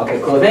talking about. Okay,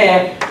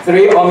 cosine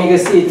 3 omega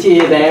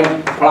CT,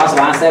 then plus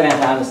 1/7,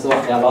 and so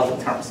on. There are lots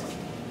of terms.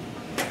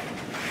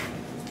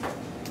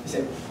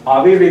 See,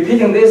 are we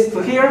repeating this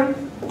to here?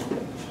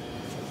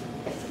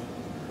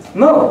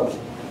 No.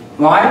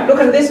 Why? Look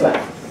at this one.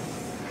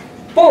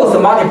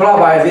 Both multiply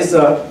by this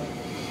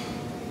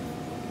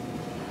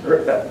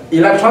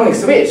electronic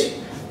switch,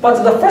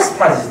 but the first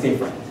part is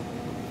different.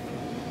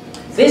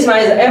 This one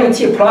is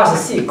MT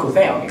plus C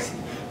cosine omega.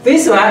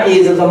 This one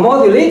is the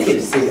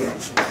modulated signal.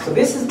 So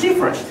this is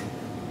different.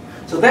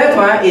 So that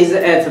one is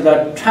at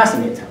the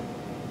transmitter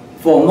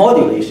for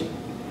modulation.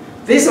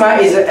 This one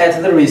is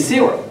at the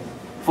receiver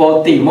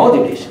for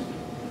demodulation.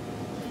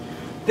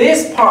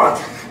 This part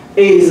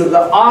is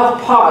the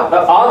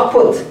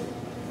output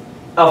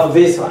of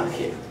this one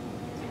here.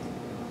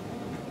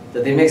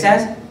 Does it make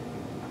sense?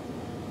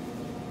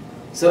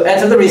 So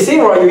at the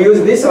receiver, you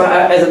use this one.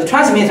 As the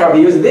transmitter,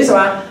 we use this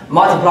one,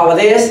 multiply with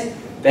this.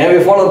 Then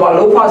we follow by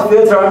low pass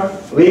filter.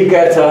 We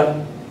get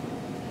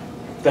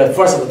the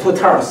first 2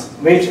 terms,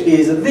 which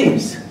is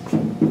this.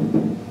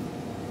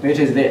 Which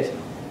is this.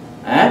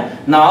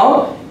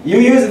 Now you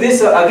use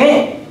this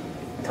again.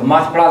 to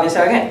multiply this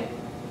again.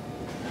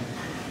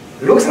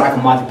 Looks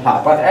like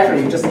multiply, but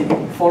actually you just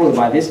followed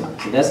by this one.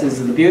 So this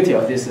is the beauty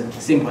of this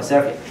simple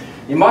circuit.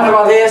 You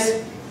multiply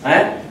this,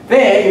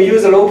 then you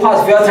use a low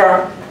pass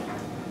filter.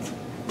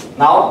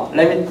 Now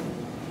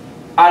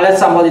let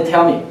somebody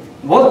tell me,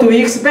 what do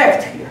we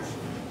expect here?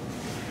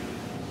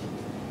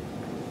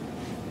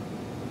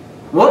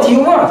 What do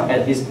you want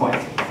at this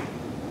point?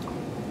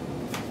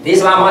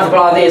 This one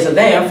multiply this,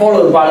 then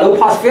followed by low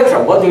pass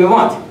filter. What do we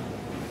want?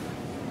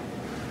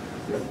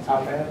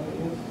 Top half,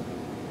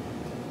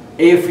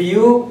 If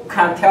you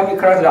can tell me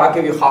correctly, I'll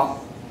give you half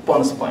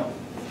bonus point.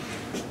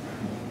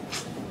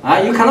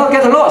 You cannot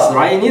get lost,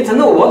 right? You need to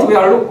know what we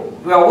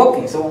are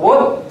working. So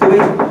what do we?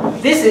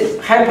 This is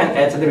happen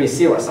at the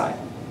receiver side.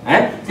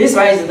 This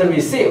one is the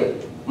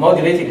received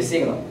modulated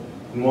signal.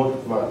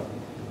 Multiply.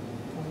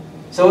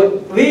 So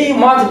we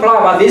multiply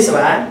by this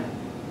one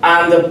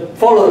and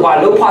followed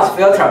by low pass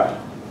filter.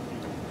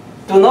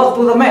 Do not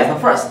do the math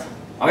first.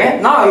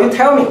 Okay? Now you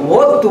tell me,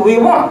 what do we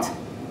want?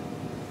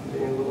 the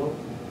envelope.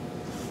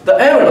 The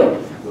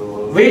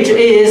envelope, which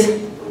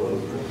is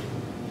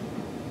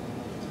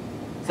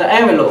the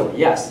envelope,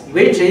 yes,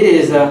 which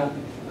is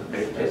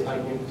Just like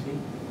empty.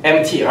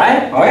 empty,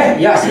 right?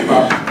 Okay? Yes,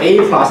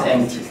 A plus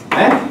empty.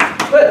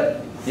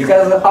 Good. You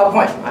get the half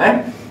point,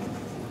 right?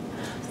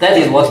 That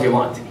is what we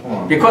want.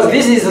 Because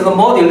this is the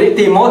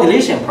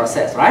demodulation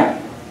process, right?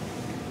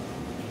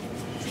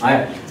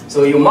 Right?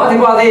 So you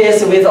multiply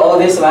this with all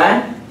this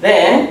one,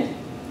 then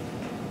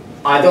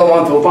I don't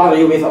want to bother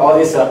you with all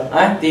these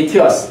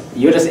details.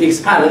 You just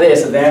expand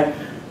this, then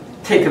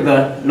take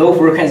the low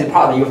frequency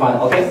part, you find,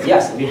 okay,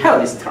 yes, we have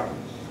this term.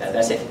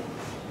 That's it.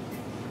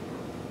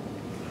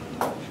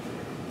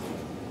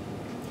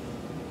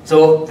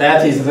 So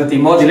that is the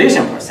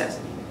demodulation process.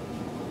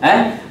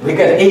 We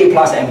get A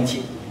plus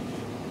MT.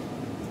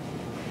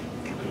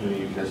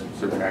 You just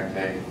subtract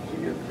A to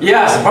get.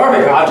 Yes,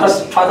 perfect. I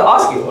just try to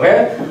ask you,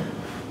 okay?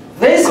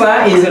 This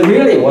one is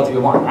really what we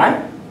want,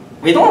 right?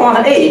 We don't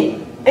want A.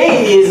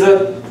 A is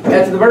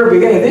at the very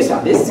beginning, this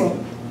one. This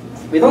thing,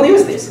 we don't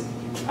use this.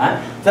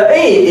 The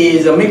A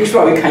is make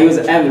sure we can use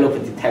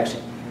envelope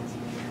detection.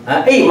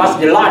 A must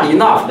be large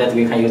enough that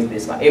we can use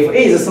this one. If A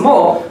is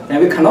small,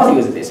 then we cannot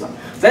use this one.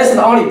 That's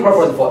the only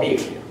purpose for A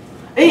here.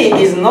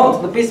 A is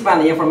not the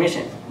baseband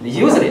information. It's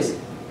useless.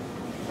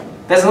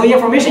 There's no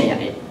information in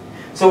A.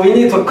 So we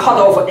need to cut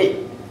off A.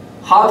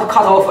 How to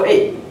cut off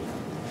A?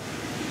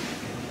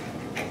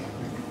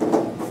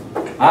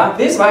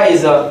 This one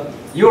is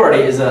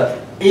usually is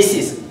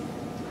AC,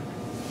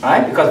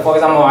 right? Because for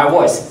example, my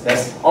voice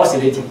that's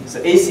oscillating, so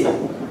AC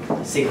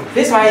signal.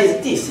 This one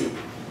is DC.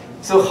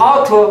 So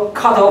how to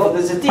cut off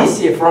this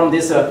DC from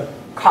this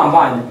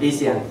combined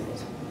AC and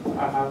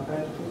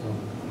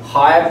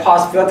high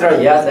pass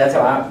filter? Yes, that's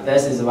one.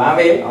 This is one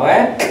way.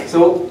 Okay.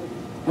 So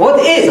what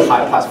is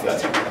high pass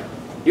filter?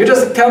 You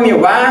just tell me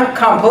one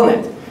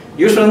component.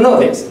 You should know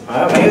this.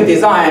 When you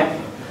design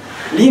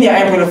linear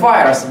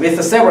amplifiers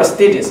with several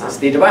stages,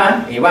 stage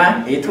 1,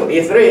 A1, A2,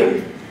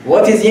 A3,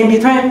 what is in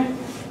between?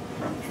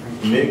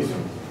 Mix.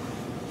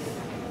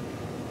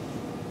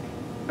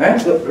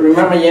 So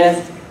remember,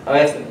 yes,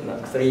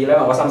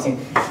 311 or something.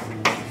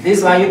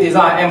 This one you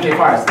design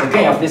amplifiers. The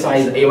gain of this one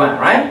is A1,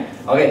 right?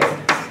 Okay.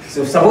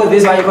 So suppose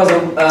this one equals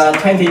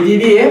 20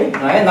 dB.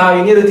 Right? Now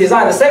you need to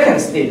design the second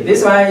stage.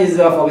 This one is,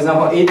 for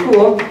example,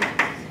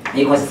 A2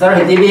 equals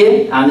 30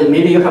 dB, and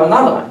maybe you have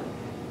another one.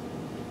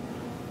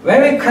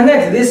 When we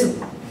connect these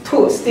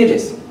two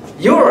stages,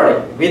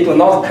 usually we do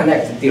not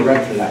connect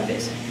directly like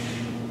this.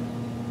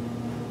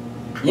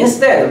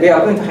 Instead, we are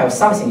going to have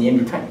something in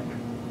between.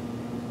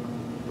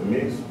 The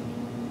mix.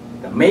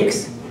 The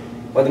mix.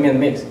 What do you mean the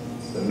mix?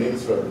 The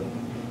mixer.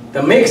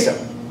 The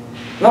mixer.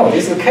 No,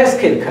 this is a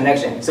cascade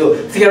connection. So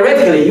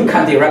theoretically, you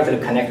can directly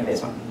connect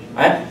this one.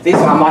 Right? This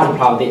one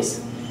multiply this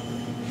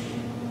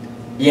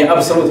in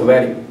absolute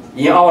value.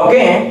 In our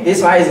gain,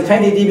 this one is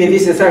 20 dB,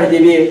 this is 30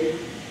 dB.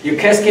 You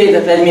cascade,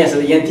 that means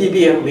in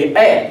dB we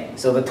add.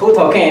 So the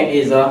total gain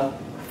is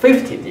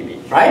 50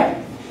 dB, right?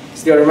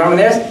 Still remember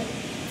this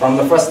from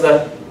the first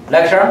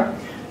lecture?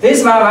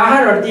 This one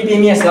 100 dB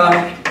means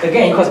the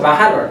gain equals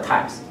 100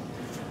 times.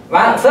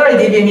 30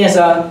 dB means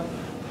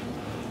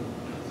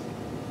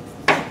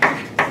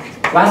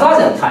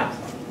 1000 times.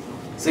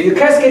 So you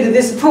cascade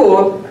these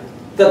two,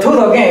 the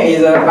total gain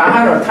is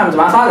 100 times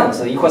 1000,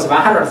 so equals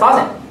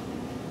 100,000.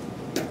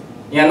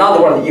 In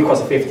other words,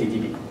 equals 50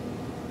 dB.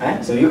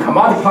 Right? So you can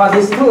multiply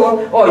these two,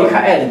 or you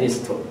can add these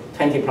two.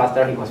 20 plus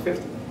 30 equals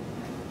 50.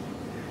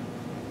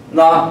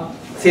 Now,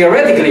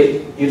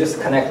 theoretically, you just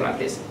connect like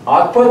this.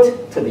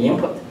 Output to the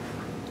input.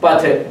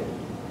 But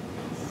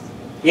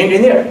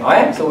engineer,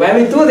 right? So when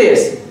we do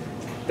this,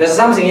 there's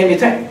something in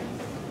between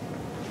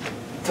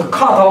to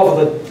cut off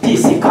the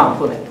DC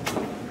component.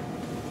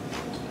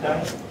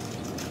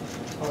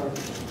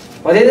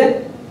 What is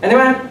it?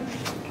 Anyone?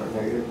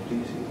 Negative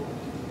DC.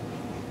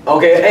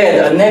 Okay,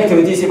 add a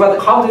negative DC, but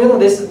how do you know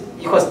this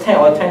equals 10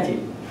 or 20?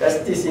 That's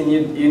DC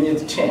you need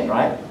to change,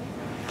 right?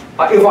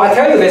 If I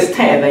tell you this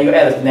 10, then you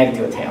add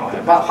negative 10.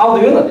 Okay? But how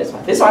do you know this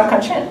one? This one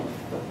can change.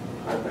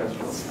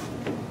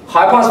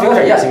 High pass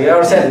filter, yes, we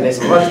already said this,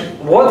 but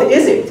what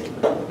is it?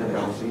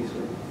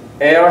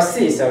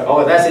 LC, so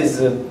oh, that is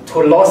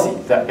too lossy.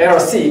 The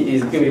LC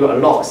is give you a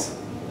loss.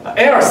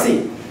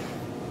 LC,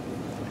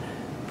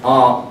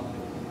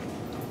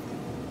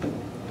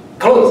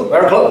 close,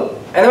 very close.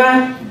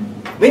 Anyway,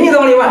 we need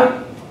only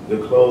one. The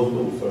closed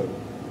loop, sir.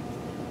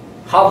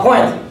 Half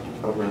point.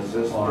 A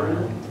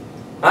resistor.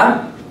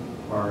 Huh?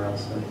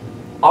 RS.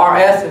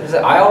 RS,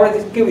 I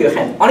already give you a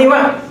hint. Only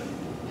one.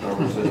 A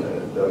resistor.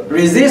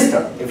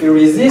 Resistor. If you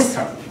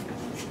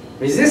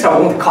resistor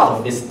won't cut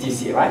off this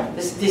DC, right?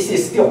 This DC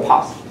still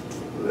pass.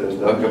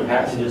 A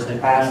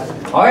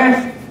capacitor.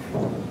 Okay?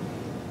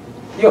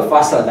 You're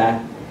faster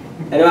than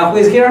anyone who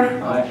is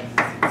here? Okay.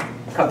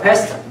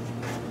 Capacitor.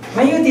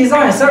 When you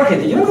design a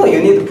circuit, you know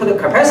you need to put a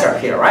capacitor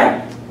here,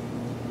 right?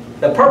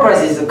 The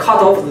purpose is to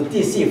cut off the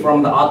DC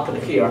from the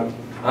output here.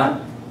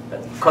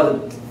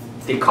 Cut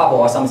decouple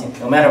or something.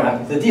 No matter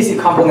what, the DC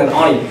component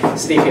only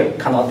stay here,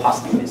 cannot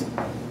pass through this.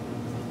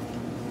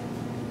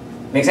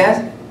 Make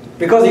sense?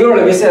 Because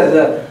usually we said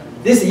that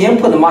this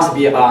input must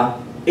be a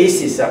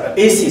AC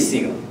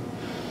signal.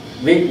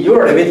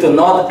 Usually we do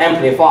not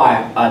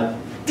amplify a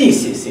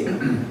DC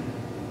signal.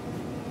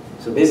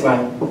 So this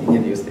one, you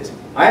need to use this one.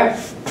 Alright?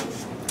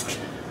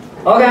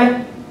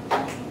 Okay.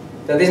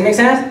 Does this make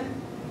sense?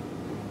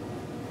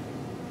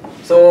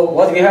 So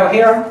what we have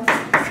here?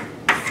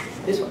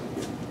 This one.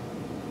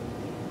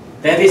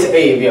 Then this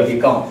A will be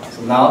gone.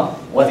 So now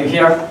what you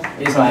hear?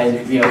 This one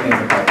is we are going to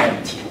have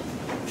empty.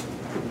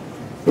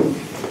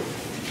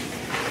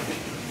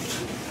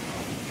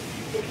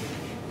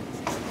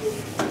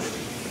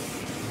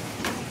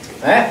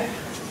 Alright?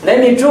 Let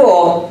me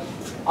draw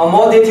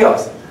more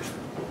details.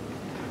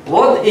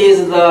 What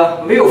is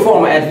the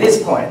waveform at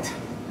this point?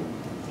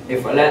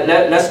 If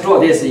let's draw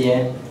this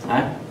in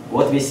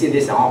what we see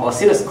this on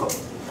oscilloscope.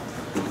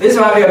 This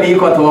one will be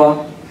equal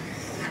to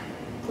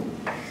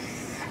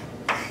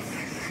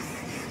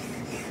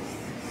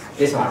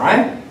this one,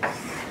 right?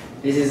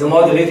 This is a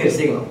modulated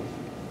signal.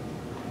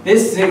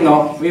 This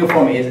signal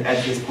waveform is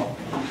at this point.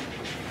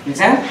 Make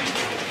sense?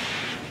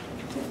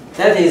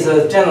 That is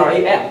a general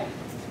AM.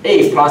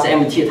 A plus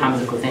MT times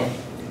the cosine.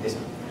 This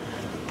one.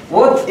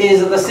 What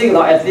is the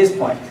signal at this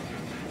point?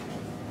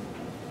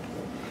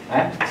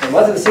 Right? So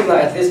what is the signal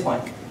at this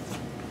point?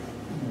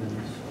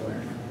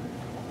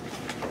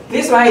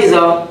 This one is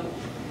a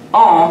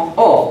on,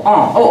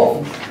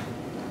 off.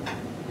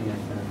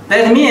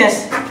 That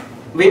means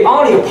we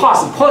only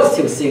pass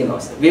positive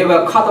signals. We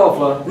will cut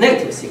off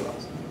negative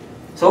signals.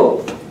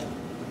 So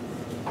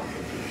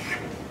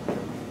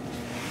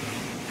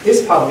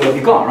this part will be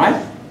gone,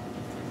 right?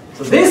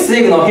 So this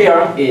signal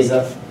here is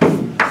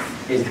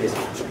this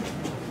one.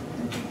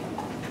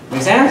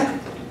 Make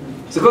sense?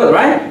 It's good,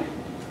 right?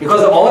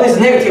 Because all this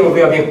negative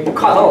will be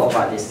cut off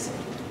by this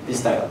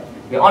diode.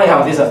 We only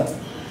have this, and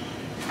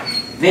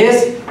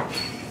this.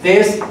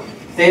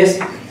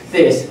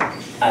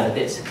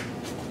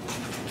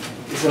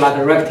 It's like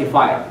a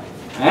rectifier.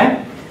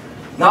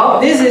 Now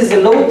this is the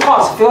low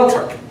pass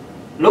filter.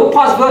 Low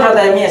pass filter,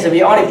 that means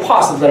we only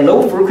pass the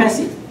low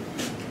frequency.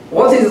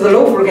 What is the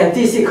low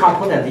frequency DC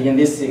component in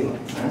this signal?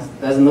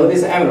 There's no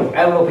this envelope.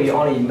 Envelope you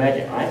only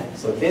imagine, right?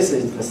 So this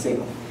is the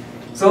signal.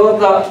 So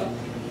the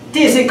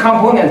DC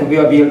component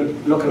will be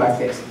look like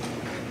this.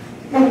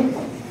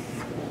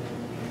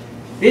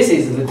 This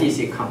is the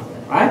DC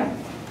component, right?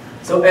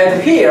 So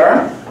at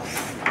here,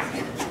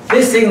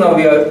 this signal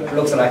will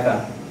looks like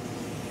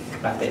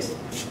this,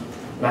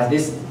 like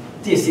this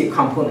DC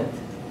component.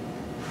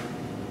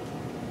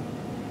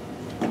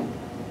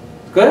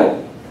 Good.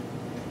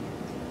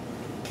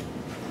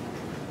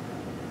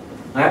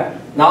 Right.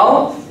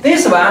 Now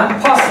this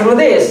one pass through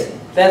this,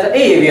 then the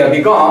A will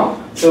be gone.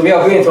 So we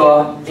are going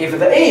to, if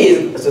the A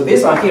is, so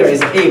this one here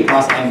is A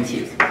plus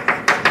MT.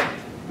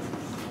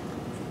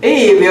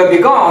 A will be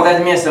gone,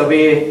 that means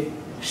we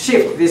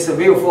shift this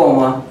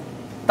waveform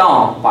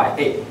down by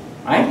A,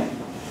 right?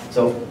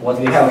 So what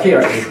we have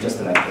here is just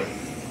like this,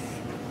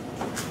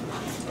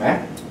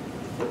 right?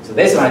 So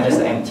this one is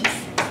just empty.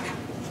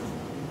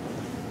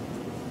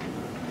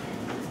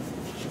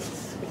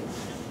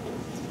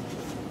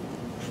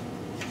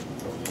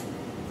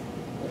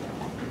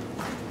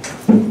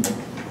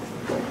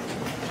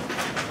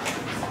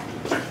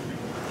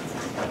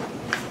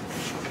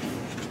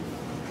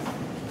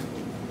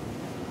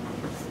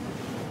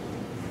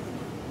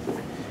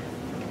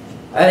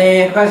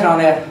 Any question on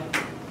that?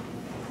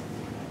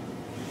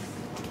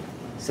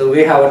 So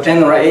we have a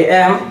general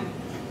AM,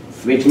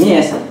 which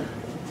means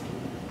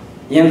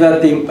in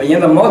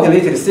the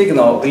modulated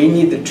signal, we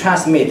need to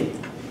transmit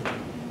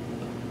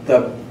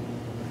the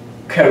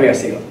carrier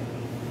signal.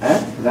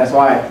 That's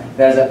why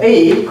there's a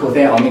A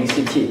cosine omega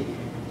CT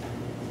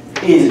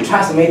is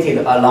transmitted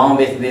along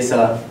with this.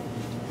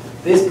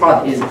 This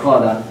part is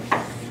called a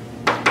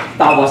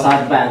double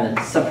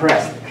sideband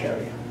suppressed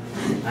carrier.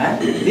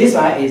 This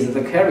one is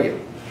the carrier.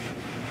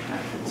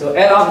 So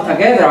add up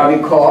together,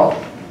 we call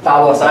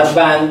double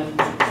sideband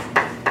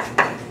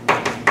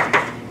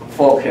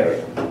for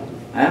carrier,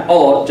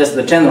 or just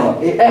the general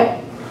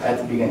AM. at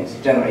the beginning,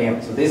 so general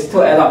EMF. So these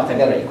two add up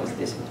together equals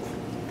this.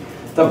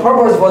 The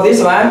purpose for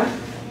this one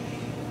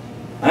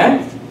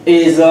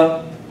is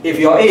if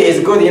your A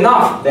is good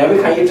enough, then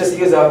we can just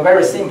use a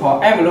very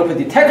simple envelope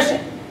detection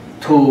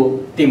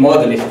to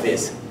demodulate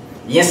this.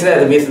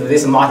 Instead with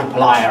this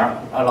multiplier,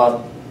 a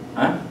lot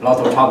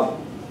of trouble.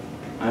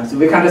 So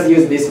we can just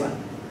use this one.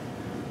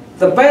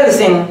 The bad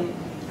thing,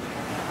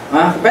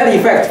 bad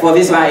effect for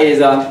this one is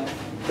the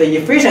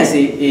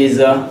efficiency is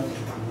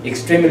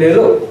extremely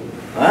low.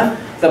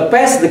 The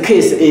best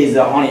case is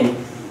only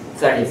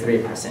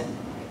 33%.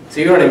 So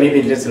usually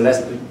maybe just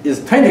less is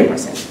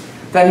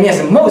 20%. That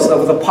means most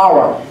of the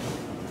power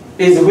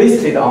is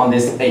wasted on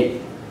this A.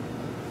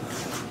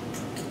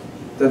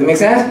 Does it make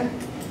sense?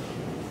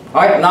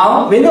 All right,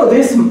 now we know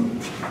this,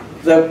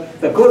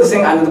 the good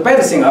thing and the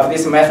bad thing of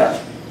this method.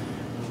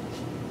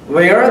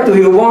 Where do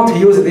you want to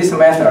use this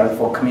method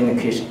for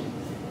communication?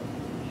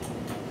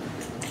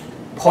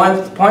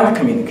 Point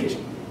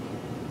communication,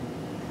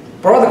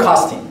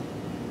 broadcasting,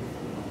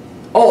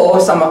 or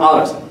some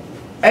others.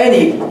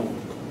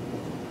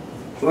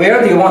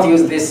 Where do you want to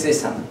use this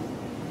system?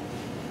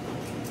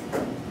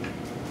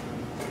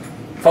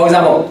 For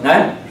example,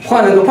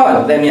 point to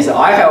point, that means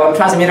I have a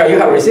transmitter, you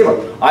have a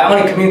receiver. I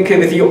only communicate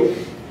with you.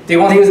 Do you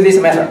want to use this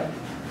method?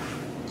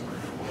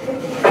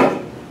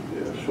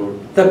 Yeah, sure.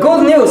 The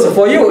good news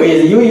for you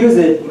is you use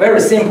a very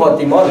simple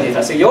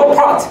demodulator. So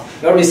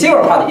your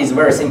receiver part is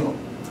very simple.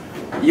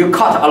 You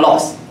cut a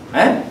loss,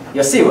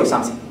 you save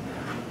something.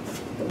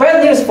 The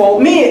bad news for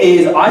me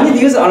is I need to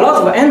use a lot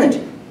of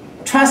energy,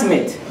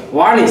 transmit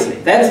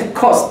wirelessly. That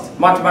costs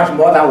much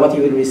more than what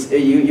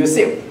you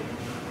save.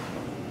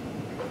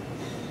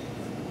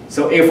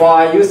 So if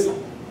I use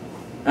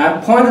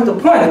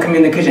point-to-point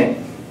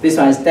communication, this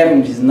one is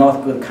definitely not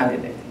a good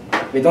candidate.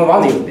 We don't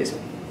want to use this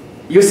one.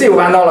 You save $1,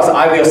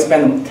 I will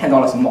spend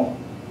 $10 more.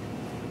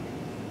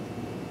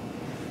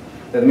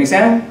 Does that make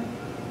sense?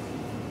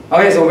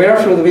 Okay, so where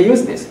should we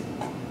use this?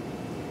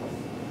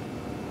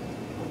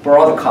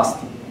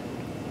 Broadcasting.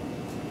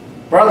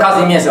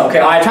 Broadcasting means,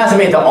 okay, I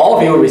transmit, all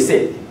of you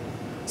receive.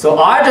 So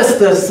I just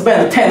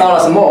spend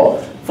 $10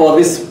 more for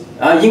this,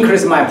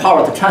 increase my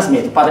power to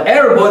transmit. But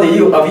everybody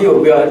of you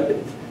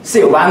will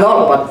save $1,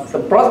 but the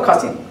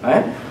broadcasting,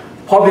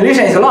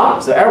 population is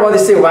large, so everybody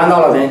save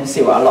 $1, then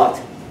save a lot.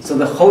 So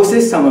the whole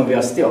system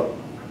will still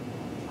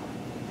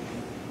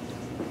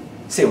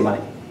save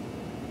money.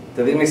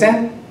 Does it make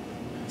sense?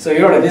 So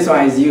usually this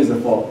one is used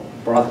for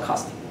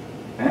broadcasting.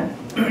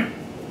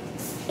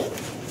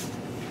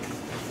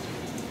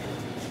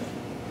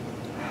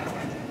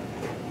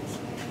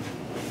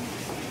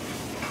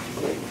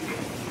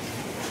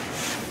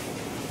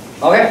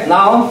 Okay,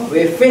 now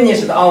we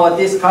finished our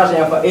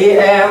discussion for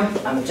AM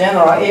and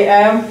general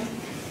AM.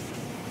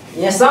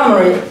 In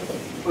summary,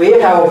 we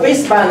have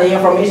baseband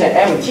information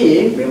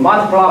MT. We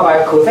multiply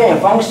by cosine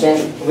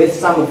function with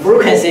some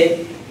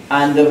frequency,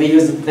 and we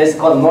use this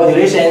called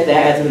modulation.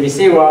 Then at the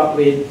receiver,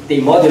 we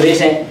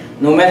demodulation.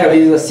 No matter we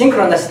use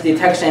synchronous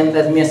detection,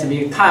 that means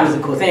we times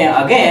the cosine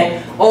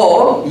again,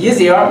 or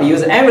easier, we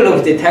use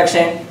envelope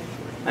detection.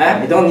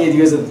 We don't need to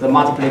use the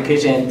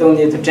multiplication, don't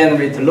need to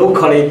generate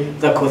locally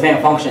the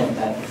cosine function.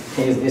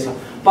 Can use this one.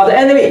 But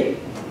anyway,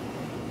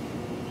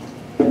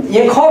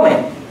 in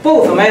common,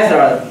 both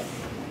methods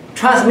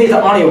transmit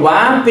only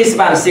one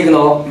baseband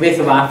signal with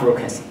one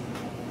frequency.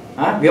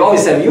 We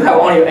always say you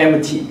have only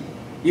MT.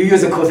 You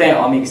use cosine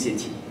omega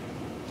CT.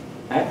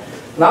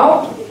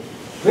 Now,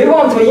 we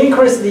want to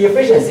increase the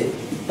efficiency.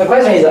 The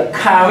question is,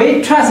 can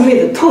we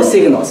transmit two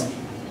signals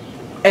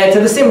at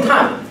the same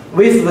time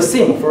with the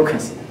same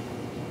frequency?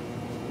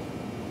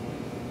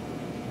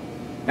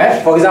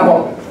 For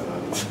example,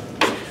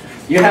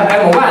 you have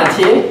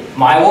M1T,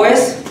 my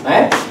voice,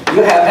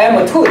 you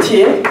have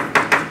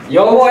M2T,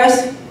 your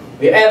voice,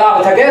 we add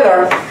up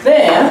together,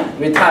 then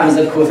we times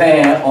the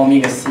cosine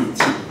omega CT.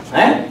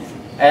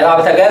 Add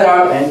up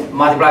together and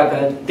multiply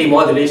the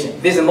demodulation.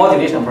 This is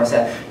modulation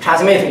process.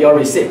 Transmit, you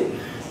receive.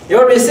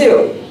 You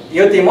receive,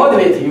 you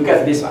demodulate, you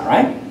get this one,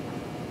 right?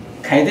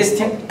 Can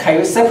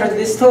you separate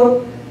these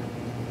two?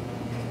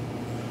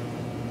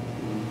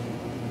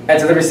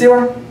 At the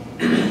receiver?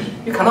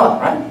 You cannot,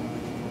 right?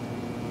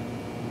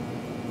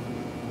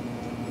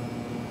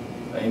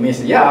 It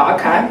means, yeah, I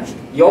can.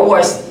 Your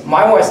voice,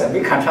 my voice,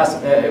 we can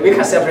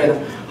separate.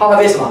 How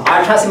about this one?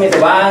 I transmit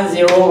 1,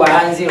 0,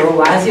 1, 0,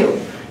 1, 0.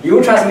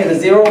 You transmit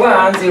 0,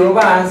 1, 0,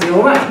 1,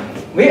 0,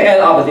 1. We add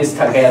up this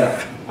together.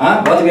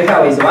 What we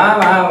have is 1, 1, 1,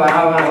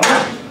 1,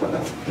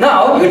 1.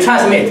 Now you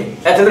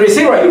transmit. At the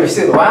receiver, you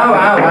receive 1, 1,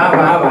 1,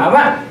 1, 1,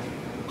 1.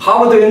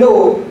 How do you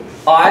know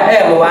I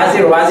am 1,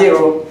 0, 1,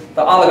 0?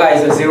 The other guy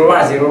is 0,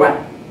 1, 0,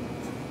 1.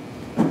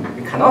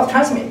 You cannot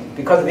transmit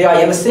because they are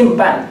in the same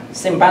band,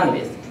 same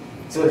bandwidth.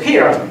 So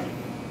here,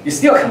 you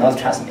still cannot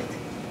transmit.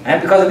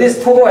 And because these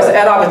two voices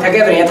add up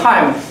together in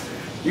time,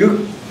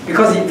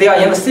 because they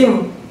are in the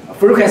same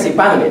frequency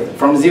bandwidth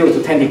from 0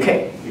 to 10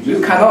 decay,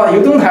 you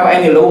don't have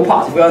any low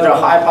pass, whether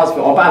high pass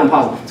or band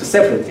pass to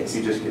separate this.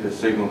 You just get a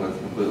signal that's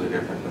completely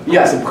different.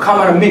 Yes,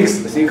 common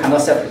mix, so you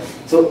cannot separate.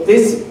 So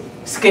this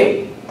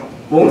scheme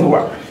won't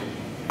work.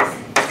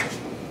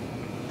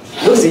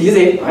 Looks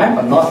easy, right?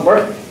 But not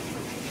working.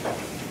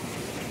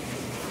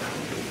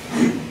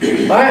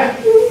 Right?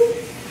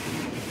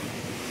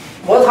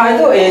 What I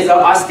do is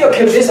I still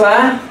keep this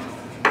one.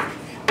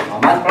 I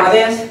multiply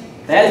this.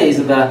 That is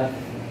the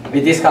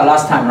we discussed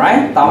last time,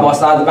 right? Double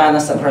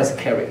sideband suppressed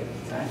carrier.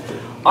 Right?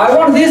 I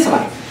want this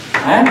one.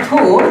 And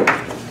 2,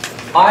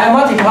 I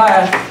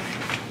multiply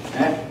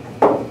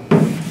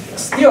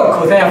still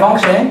cosine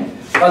function,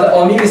 but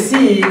omega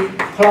c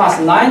plus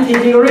 90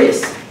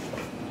 degrees.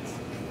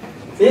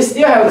 They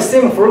still have the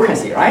same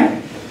frequency,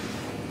 right?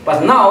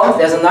 But now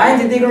there's a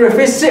 90-degree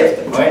phase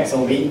shift, right?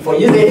 So for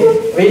easy,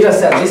 we just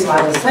set this one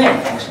as the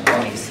same function,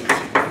 omega c.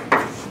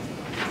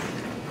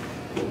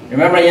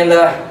 Remember in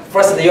the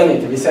first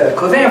unit, we said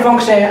cosine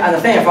function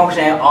and sine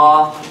function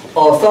are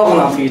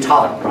orthogonal to each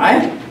other,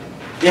 right?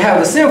 They have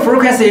the same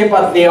frequency,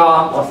 but they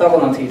are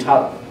orthogonal to each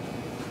other.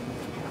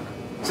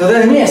 So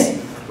that means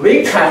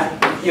we can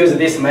use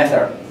this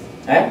method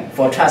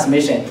for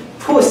transmission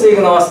 2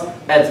 signals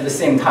at the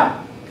same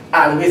time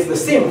and with the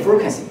same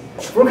frequency.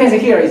 Frequency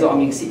here is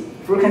omega c.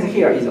 Frequency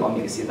here is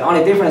omega c. The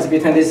only difference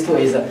between these two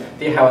is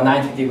they have a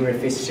 90-degree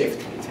phase shift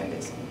between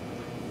this.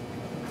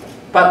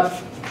 But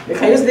we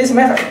can use this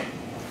method.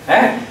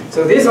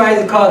 So this one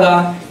is called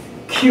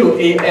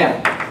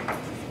QAM,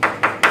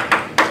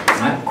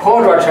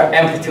 quadrature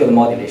amplitude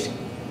modulation.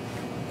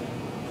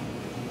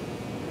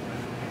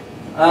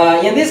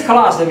 In this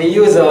class, we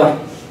use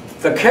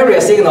the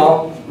carrier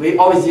signal. We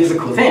always use the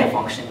cosine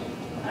function.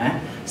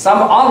 Some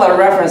other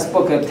reference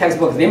book,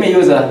 textbooks, they may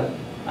use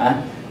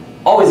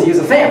always use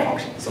the sine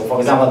function. So for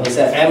example, they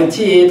say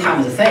mt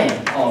times sine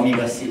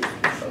omega c,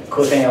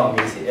 cosine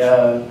omega c,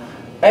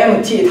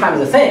 mt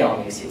times sine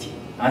omega ct.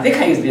 They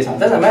can use this one,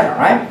 doesn't matter,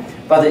 right?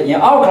 But in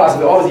our class,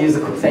 we always use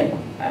the cosine.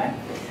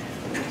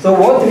 So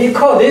what we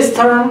call this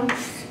term,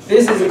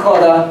 this is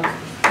called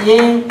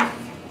in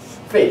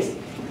phase.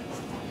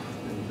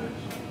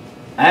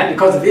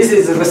 Because this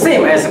is the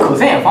same as the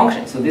cosine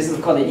function, so this is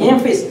called the in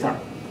phase term.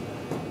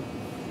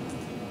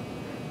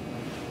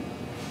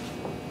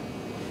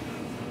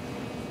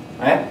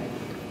 Right?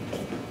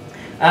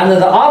 And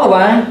the other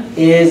one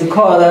is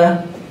called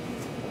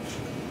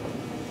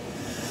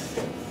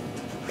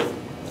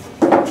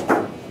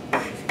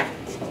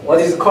what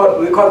is called,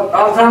 we call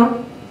other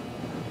term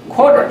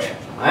quadrature.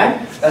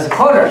 Right? That's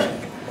quadrature.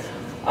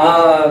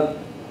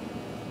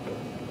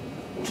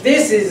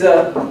 This is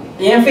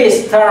in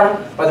phase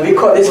term, but we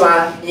call this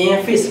one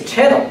in phase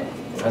channel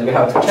because we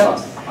have 2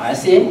 channels.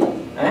 C,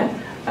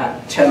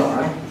 channel,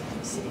 right?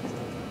 C.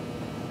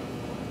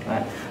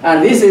 Right?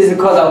 And this is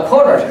called a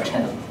quadrature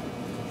channel.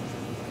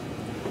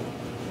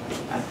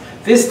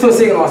 These 2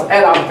 signals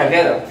add up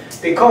together.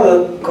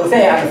 Because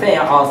cosine and sine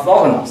are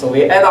orthogonal, so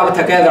we add up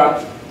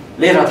together.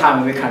 Later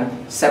time we can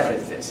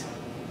separate this.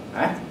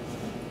 Right?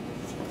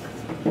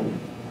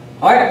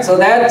 Alright, so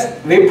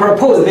that we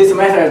propose this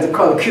method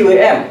called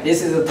QAM.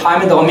 This is a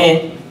time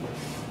domain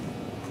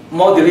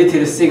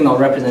modulated signal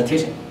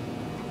representation.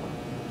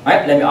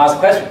 Alright, let me ask a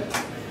question.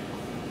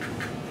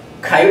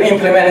 Can you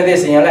implement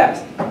this in your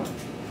labs?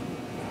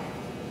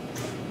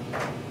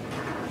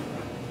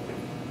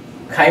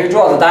 Can you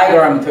draw the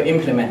diagram to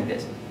implement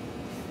this?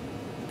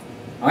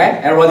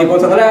 Okay, everybody go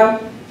to the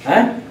lab.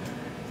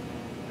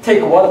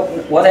 Take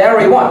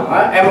whatever you want.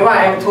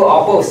 M1, M2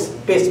 are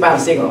both baseband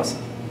signals.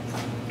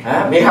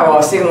 We have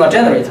a signal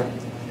generator.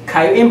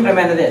 Can you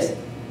implement this?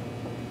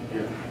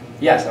 Yeah.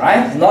 Yes,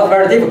 right? It's not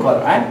very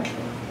difficult, right?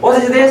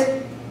 What is this?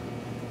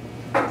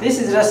 This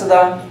is just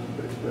the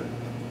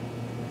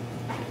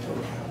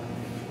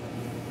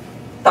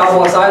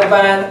double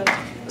sideband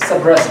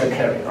suppressed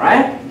carrier,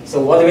 right?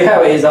 So what we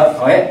have is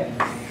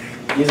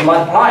use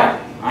multiplier.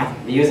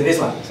 We use this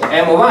one. So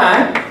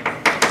M1,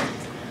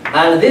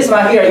 and this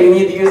one here you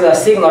need to use a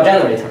signal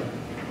generator.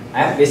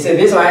 We say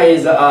this one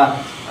is a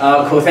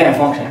cosine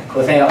function,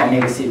 cosine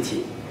omega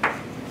ct.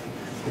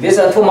 These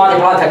 2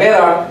 multiplied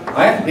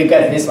together, we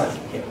get this one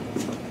here.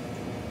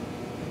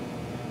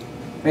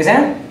 Make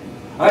sense?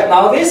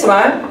 Now this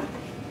one,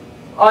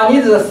 I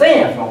need the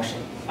sine function.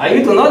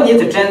 You do not need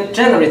to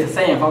generate the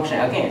sine function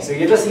again. So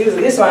you just use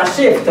this one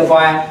shift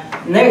by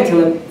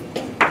negative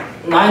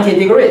 90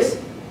 degrees.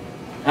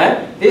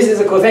 This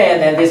is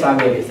cosine, and this one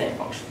will be sine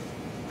function.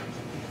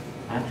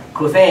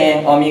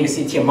 Cosine omega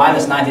ct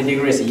minus 90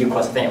 degrees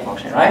equals sine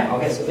function, right?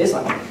 Okay, so this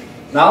one.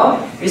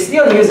 Now, we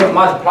still use a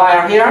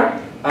multiplier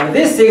here, and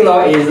this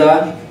signal is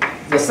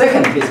the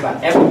second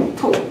baseband,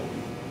 M2.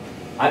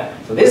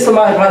 So these 2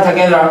 multiplied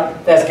together,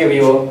 let's give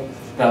you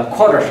the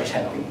quadrature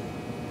channel.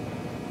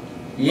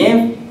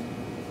 In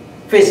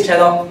phase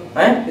channel,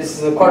 this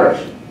is the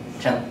quadrature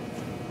channel.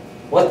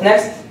 What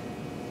next?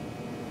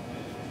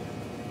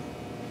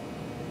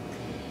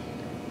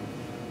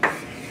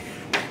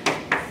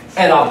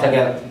 Add up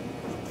together,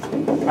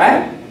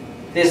 right?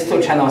 These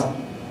 2 channels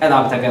add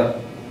up together,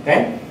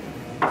 okay?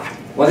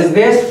 What is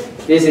this?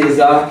 This is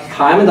a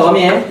time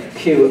domain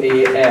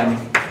QAM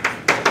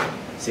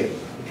signal.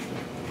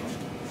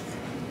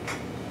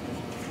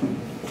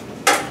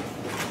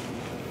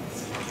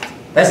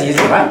 That's easy,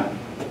 right?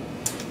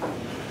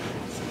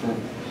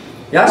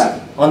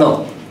 Yes or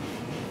no?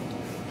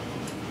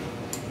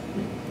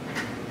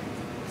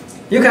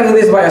 You can do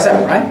this by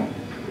yourself, right?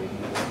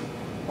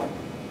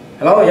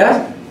 Hello,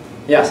 yes?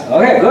 Yes,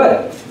 okay,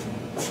 good.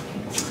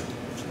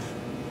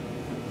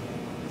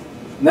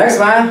 Next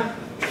one,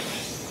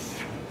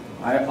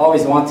 I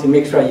always want to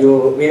make sure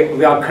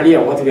we are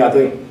clear what we are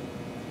doing.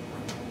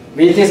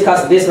 We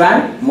discussed this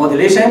one,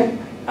 modulation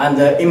and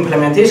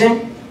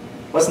implementation.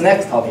 What's the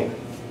next topic?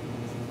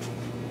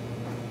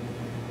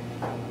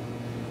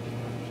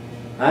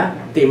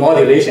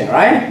 Demodulation,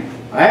 right?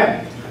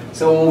 Right.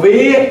 So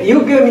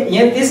you give me,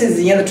 this is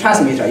in the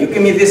transmitter. You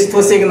give me these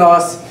two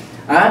signals.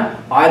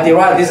 I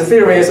derive this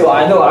theory, so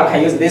I know I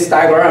can use this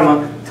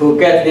diagram to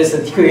get this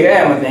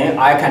QEM. Then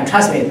I can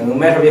transmit, no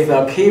matter with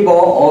a cable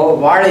or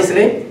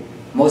wirelessly.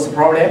 Most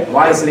probably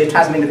wirelessly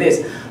transmit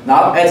this.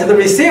 Now at the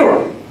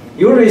receiver,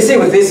 you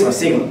receive this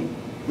signal,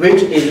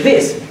 which is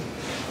this.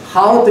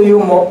 How do you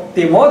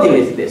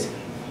demodulate this?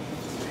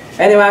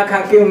 Anyone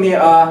can give me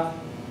a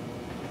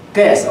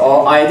guess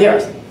or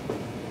ideas?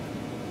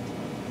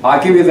 I'll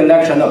give you the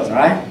lecture notes,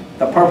 right?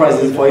 The purpose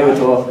is for you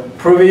to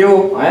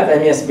preview, right?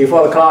 That means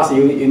before the class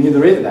you need to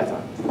read that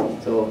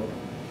one. So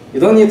you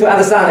don't need to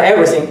understand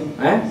everything,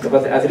 right?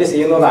 But at least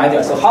you know the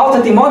idea. So how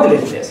to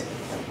demodulate this?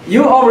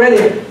 You already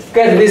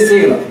get this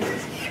signal,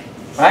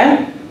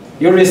 right?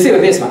 You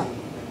receive this one.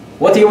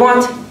 What do you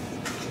want?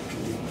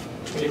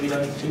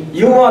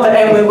 You want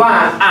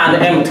M1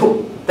 and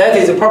M2. That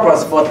is the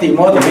purpose for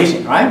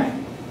demodulation, right?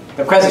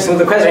 The question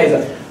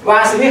is,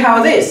 once we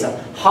have this,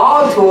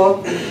 how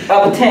to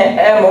obtain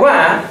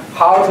M1,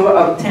 how to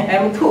obtain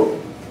M2?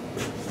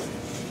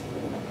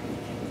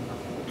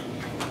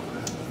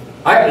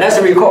 Alright, let's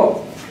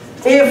recall.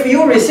 If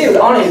you received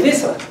only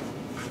this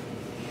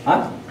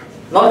one,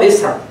 not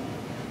this term,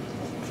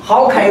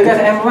 how can you get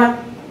M1?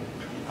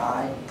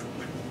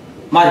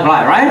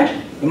 Multiply,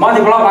 right? You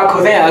multiply by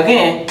cosine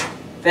again.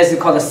 This is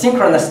called the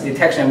synchronous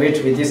detection,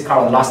 which we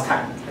discovered last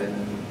time.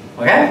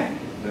 Okay?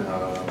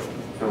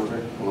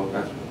 Filter, low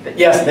pass.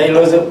 Yes, they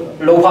lose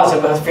low pass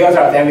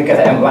filter, then we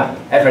get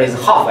M1. Actually, it's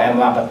half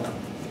M1, but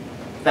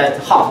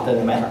that half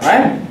doesn't matter,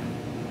 right?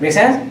 Make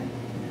sense?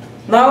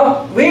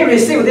 Now, we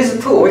receive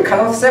this two, we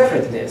cannot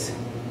separate this.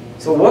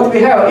 So what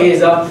we have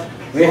is,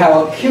 we have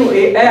a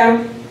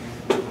QAM,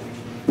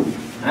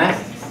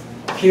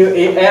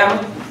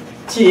 QAM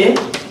T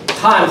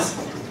times,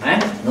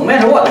 no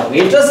matter what,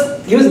 we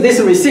just use this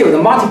receiver to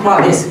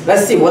multiply this.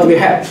 Let's see what we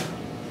have.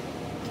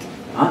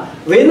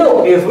 We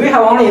know if we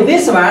have only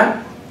this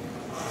one,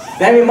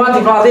 then we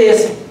multiply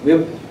this,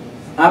 we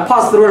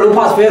pass through low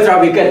pass filter,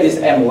 we get this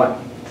M1.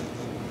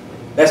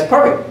 That's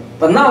perfect.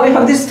 But now we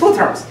have these two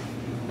terms.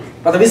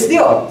 But we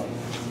still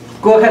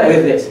go ahead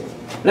with this.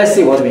 Let's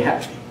see what we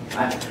have.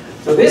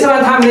 So this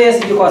one times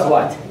this equals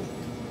what?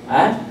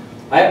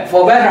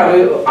 For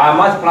better, I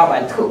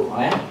multiply by 2.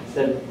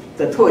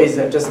 The 2 is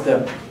just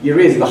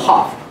erase the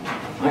half.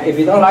 If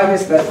you don't like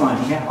this, that's fine.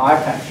 Okay? I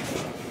can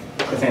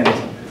present it.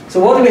 So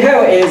what we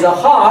have is a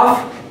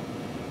half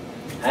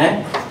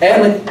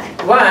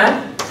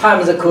M1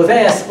 times the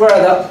cosine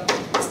squared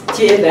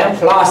t, then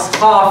plus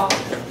half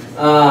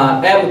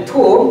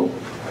M2.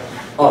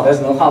 Oh,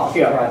 there's no half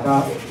here right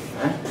now.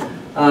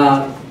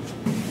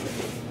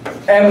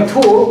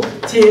 M2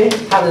 t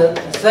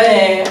times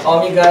sin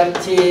omega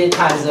t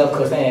times the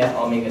cosine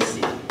omega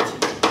c.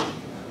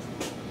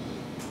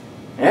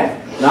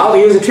 Now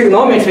we use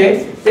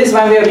trigonometry. This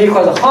one will be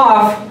equal to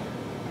half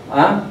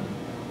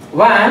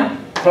 1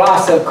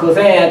 plus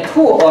cosine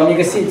 2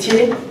 omega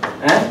ct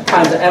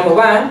times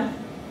M1,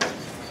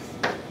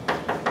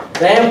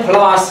 then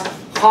plus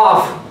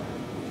half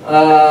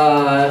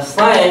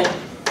sine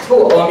 2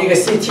 omega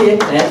ct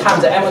then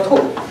times M2.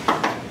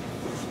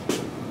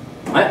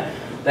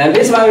 Then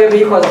this one will be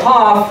equal to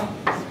half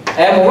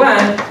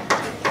M1,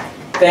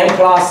 then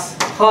plus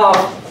half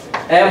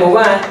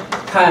M1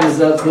 times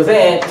the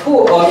cosine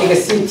 2 omega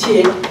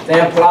ct,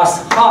 then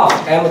plus half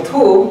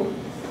M2,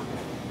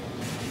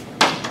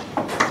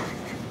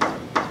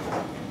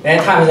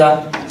 then times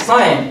the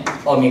sine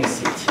omega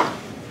ct.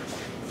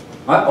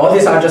 All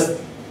these are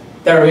just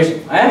derivation.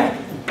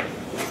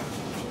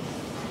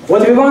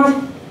 What do we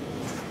want?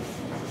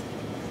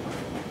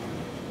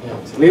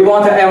 We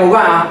want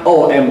M1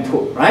 or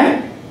M2,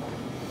 right?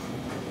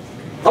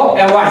 Oh,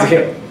 M1 is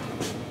here.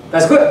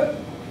 That's good.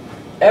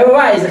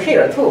 M1 is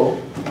here too.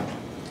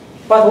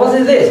 But what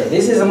is this?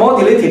 This is a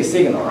modulated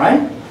signal,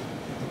 right?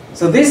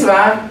 So this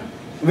one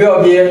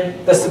will be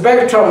the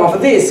spectrum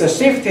of this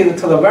shifted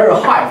to the very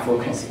high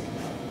frequency.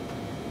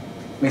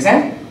 Make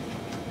sense?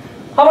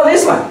 How about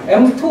this one?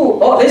 M2.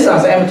 Oh, this one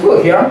is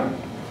M2 here.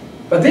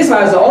 But this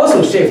one is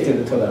also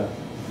shifted to the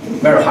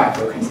very high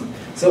frequency.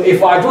 So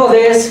if I draw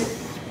this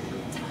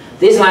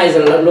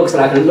one looks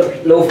like a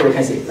low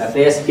frequency, like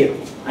this here.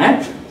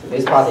 So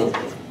this part is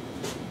here.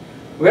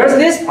 Where's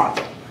this part?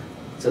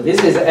 So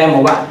this is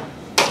M1,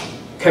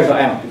 capital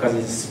M, because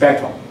it's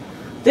spectral.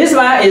 This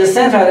one is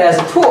centered as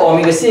 2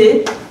 omega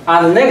c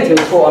and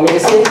negative 2 omega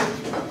c.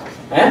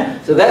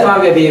 So that one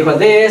will be equal to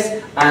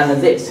this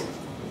and this.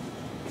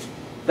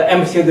 The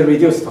amplitude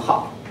reduced to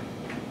half.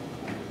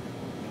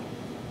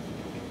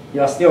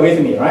 You are still with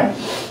me, right?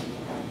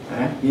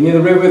 You need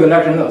to review the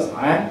lecture notes,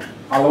 right?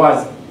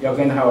 Otherwise, you're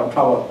going to have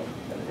trouble.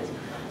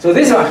 So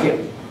this one here.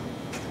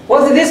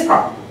 What's this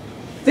part?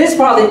 This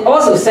part is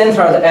also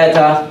centered at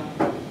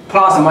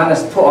plus or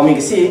minus 2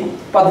 omega c,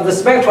 but the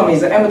spectrum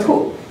is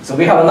M2. So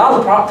we have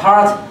another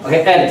part,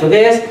 okay, added to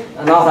this,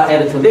 another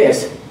added to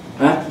this.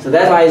 So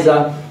that one is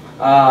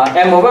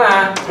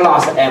M1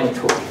 plus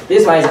M2.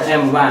 This one is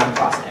M1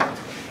 plus M2.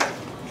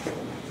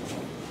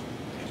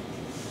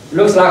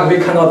 Looks like we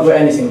cannot do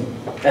anything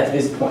at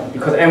this point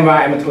because M1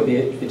 and M2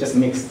 they just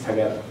mix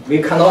together.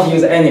 We cannot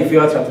use any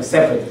filter to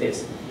separate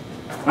this,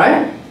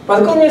 right?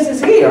 But the good news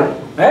is here,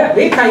 right?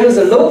 We can use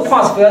a low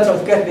pass filter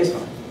to get this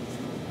one.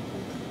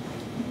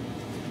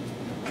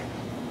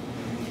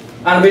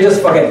 And we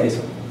just forget this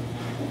one.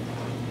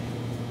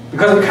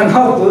 Because we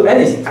cannot do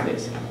anything to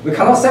this. We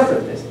cannot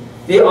separate this.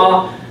 They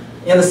are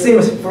in the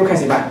same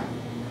frequency band.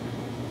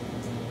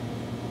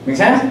 Make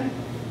sense?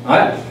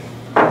 Alright?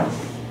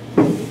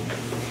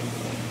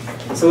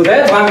 So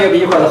that one will be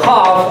equal to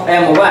half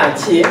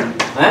M1T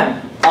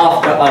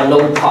after a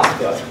low pass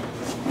filter.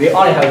 We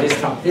only have this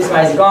term. This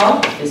one is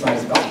gone, this one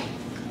is gone.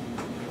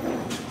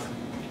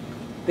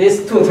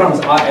 These two terms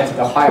are at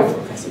the higher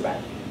frequency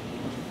band.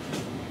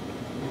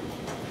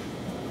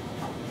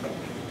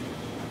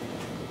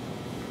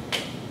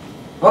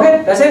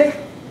 Okay, that's it.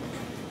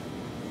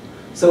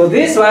 So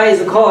this one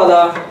is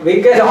called, we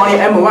get only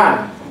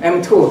M1,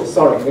 M2,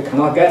 sorry, we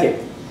cannot get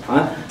it.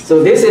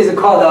 So this is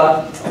called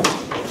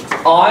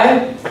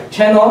I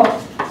channel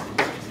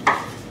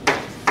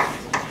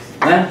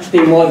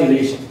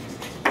demodulation,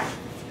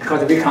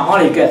 because we can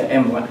only get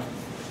M1.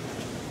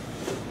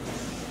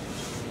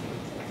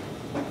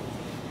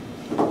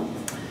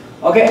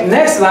 Okay,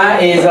 next one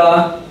is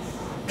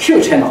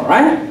Q channel,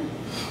 right?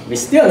 We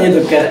still need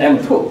to get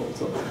M2.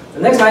 So the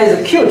next one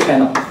is Q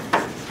channel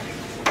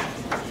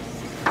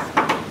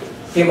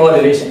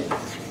demodulation.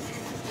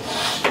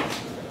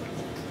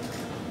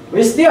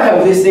 We still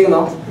have this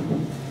signal.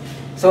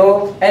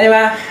 So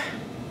anyone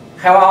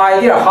have an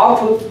idea how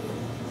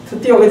to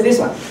deal with this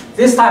one?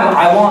 This time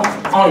I want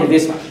only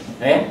this one.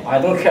 Okay? I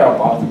don't care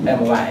about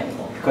M1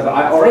 anymore because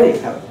I already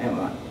have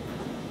M1.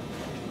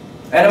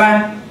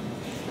 Anyone?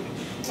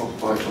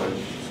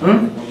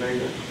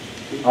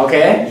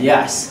 Okay,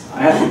 yes.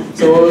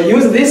 So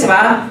use this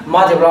one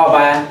multiplied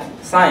by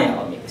sine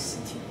omega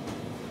CT.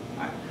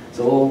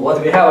 So what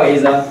we have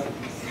is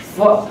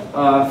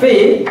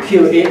phi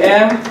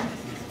QAM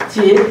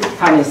T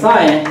times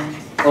sine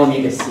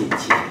omega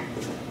CT.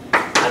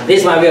 And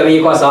this one will be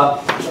equal to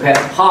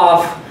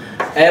half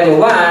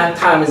M1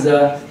 times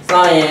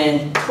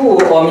sine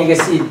 2 omega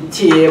CT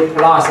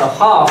plus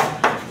half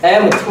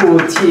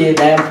M2T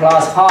then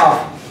plus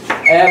half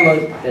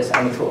that's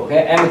M2,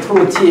 okay?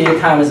 M2T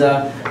times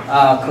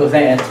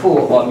cosine 2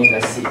 omega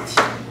CT.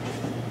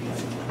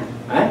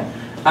 Right?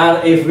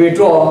 And if we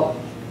draw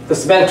the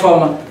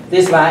spectrum,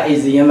 this one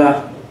is in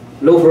the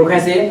low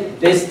frequency,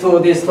 these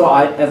two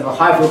are at the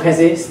high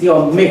frequency,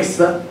 still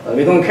mixed,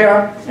 we don't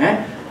care.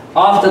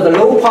 After the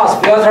low pass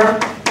filter,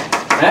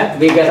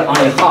 we get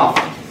only half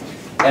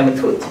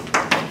M2T.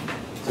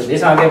 So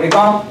this one will be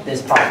gone,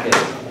 this part will be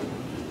gone.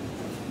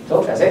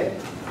 So that's it.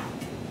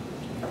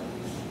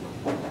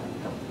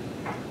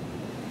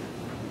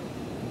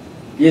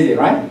 Easy,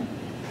 right?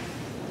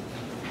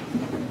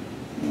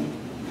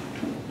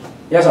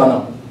 Yes or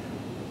no?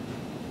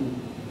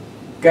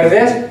 Get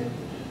this?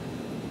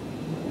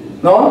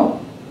 No?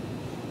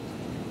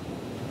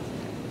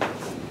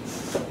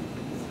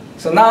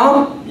 So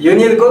now you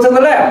need to go to the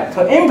lab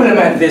to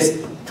implement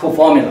these two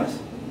formulas.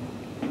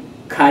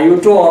 Can you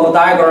draw the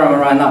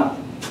diagram right now?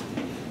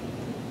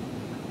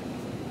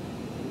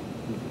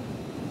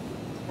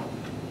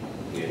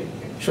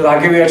 Should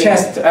I give you a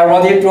chance to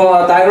already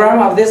draw a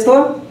diagram of this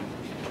two?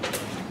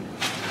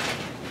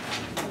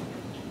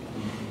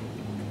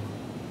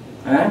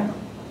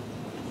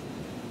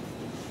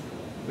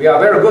 We are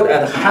very good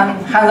at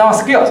hands-on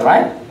skills,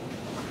 right?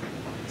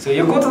 So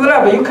you go to the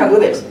lab, you can do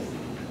this.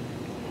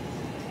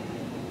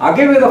 I'll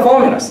give you the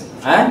formulas.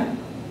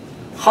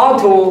 How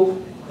to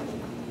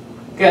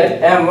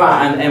get M1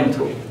 and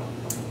M2.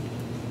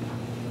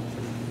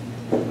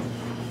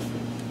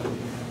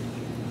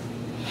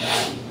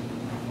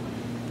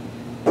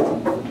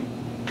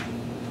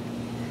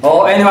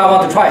 Or anyone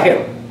want to try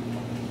here?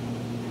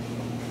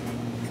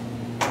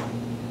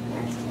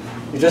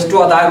 You just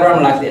draw a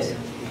diagram like this.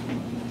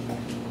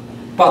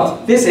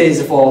 But this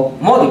is for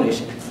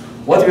modulation.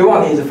 What we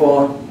want is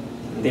for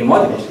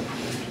demodulation.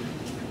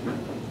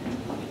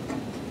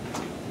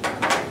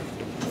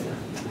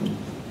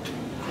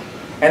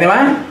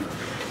 Anyone?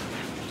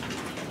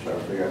 Try to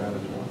figure out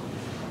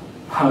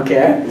how to draw.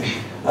 Okay.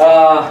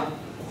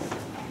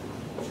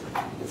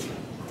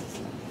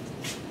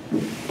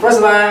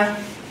 First one,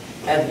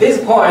 at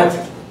this point,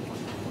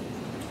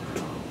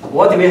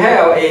 what we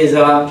have is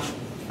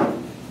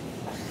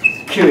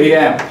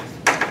QAM,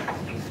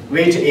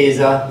 which is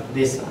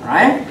this one,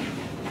 right?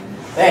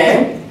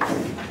 Then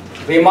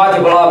we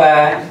multiply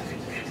by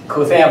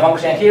cosine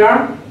function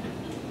here.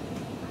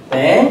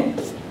 Then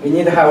we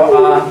need to have a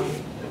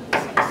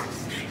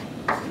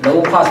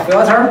low pass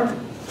filter,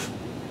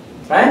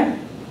 right?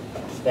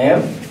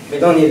 Then we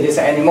don't need this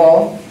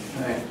anymore.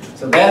 Right.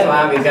 So that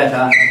one we get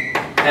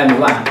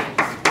M1.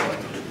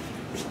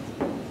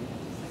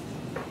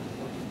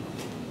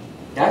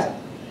 Yes.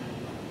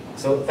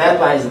 So that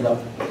one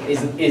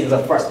is the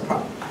first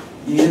part.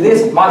 Use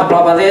this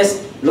multiply by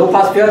this low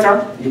pass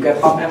filter, you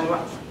get half M1.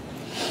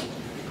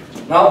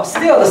 Now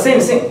still the same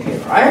thing here,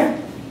 right?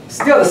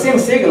 Still the same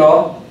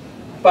signal,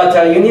 but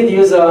you need to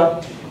use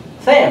a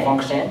thin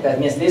function. That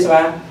means this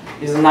one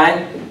is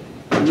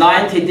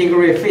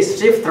 90-degree phase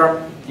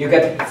shifter. You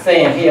get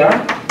thin here.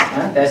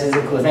 That is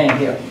equal to thin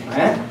here.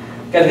 Right?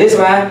 Get this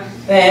one,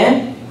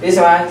 then this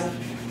one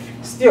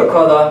still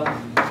called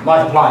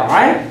multiply,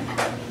 right?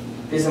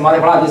 This is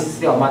multiply, this is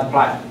still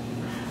multiply.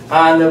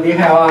 And we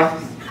have a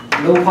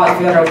low pass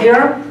filter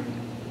here.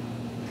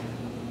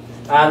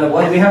 And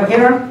what do we have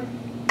here?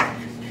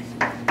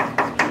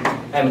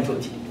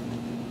 M2T.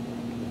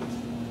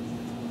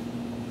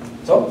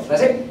 So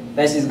that's it.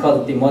 This is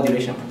called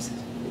demodulation process.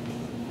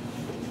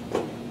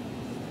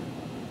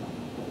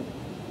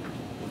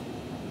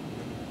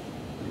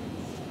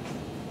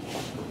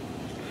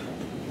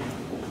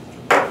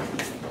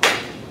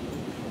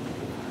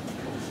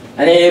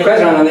 Any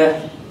question on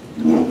that?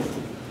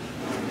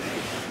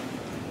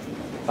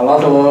 A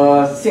lot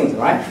of things,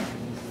 right?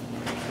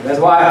 That's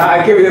why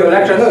I give you the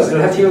lecture notes to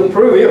let you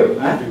preview.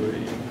 Huh?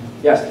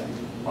 Yes.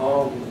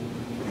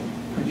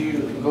 Could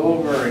you go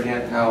over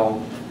again how?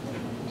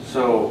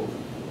 So.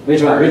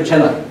 Which one? Which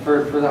channel?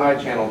 For the high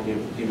channel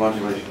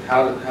demodulation,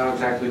 how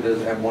exactly does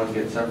M1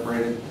 get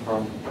separated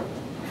from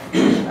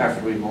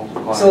after we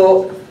multiply?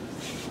 So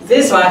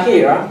this one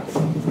here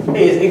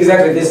is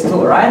exactly this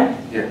two, right?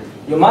 Yeah.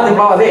 You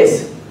multiply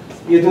this,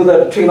 you do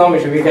the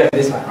trigonometry, we get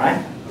this one,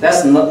 right?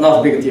 That's not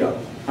a big deal,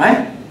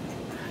 right?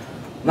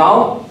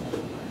 Now,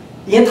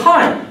 in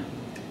time,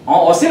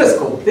 on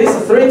oscilloscope, these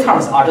three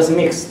terms are just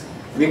mixed.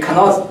 We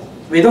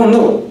don't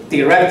know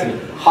directly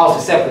how to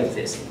separate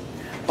this.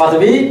 But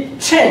we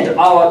change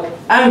our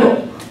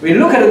angle. We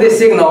look at this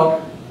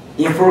signal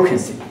in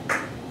frequency,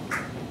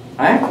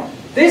 right?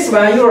 This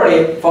one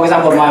usually, for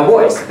example, my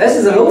voice, this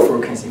is a low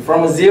frequency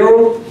from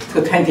 0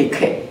 to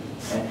 20K.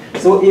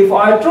 So if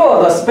I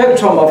draw the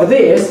spectrum of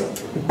this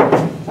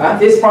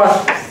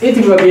part, it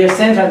will be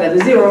centered at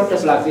 0,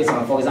 just like this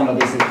one. For example,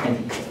 this is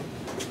 20K.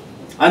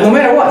 And no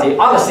matter what, the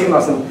other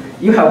signals,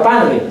 you have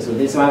bandwidth. So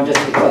this one just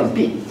call it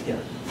B here.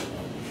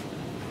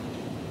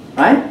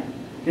 Right?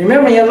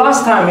 Remember,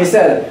 last time we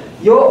said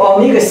your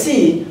omega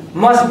C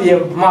must be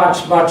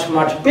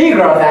much bigger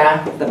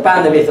than the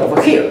bandwidth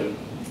over here.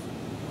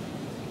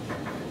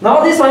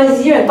 Now this one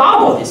is even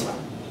double this one,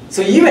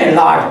 so even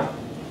larger.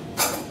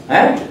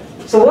 Right?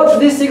 So what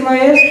this signal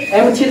is?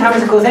 MT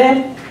times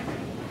cosine.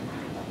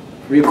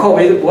 Recall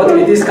what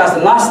we discussed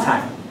last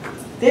time.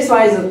 This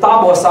one is a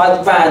double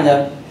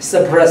sideband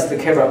suppressed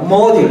cable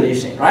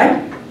modulation,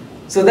 right?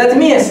 So that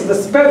means the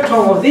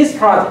spectrum of this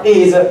part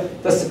is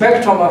the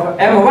spectrum of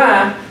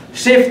M1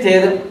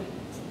 shifted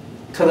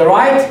to the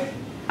right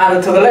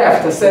and to the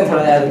left, centered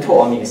at 2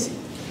 omega C.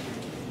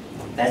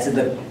 That's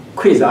the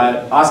quiz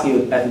I asked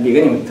you at the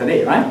beginning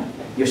today, right?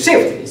 You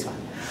shift this one.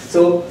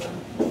 So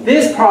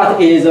this part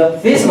is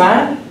this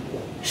one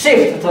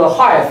shift to a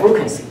higher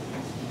frequency.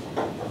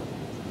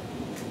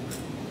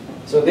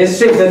 So this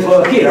shifted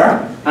to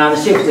here and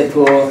shifted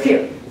to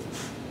here.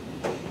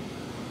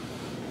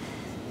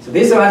 So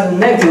this one is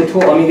negative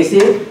 2 omega C.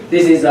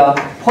 This is a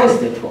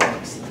positive 2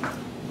 omega C.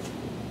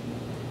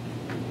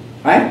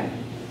 Right?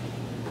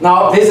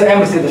 Now this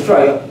empty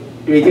destroy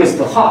reduced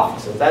to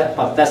half. So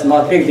but that's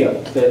not a big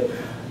deal.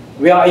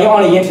 We are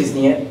only interested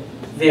in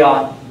they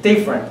are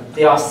different.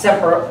 They are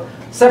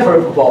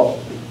separable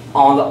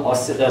on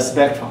the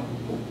spectrum.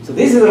 So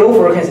this is low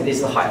frequency.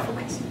 This is high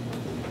frequency.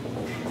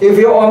 If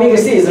your omega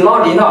C is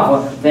large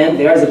enough, then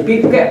there is a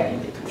big gap in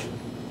between.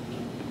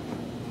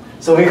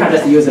 So we can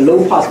just use a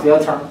low pass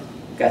filter,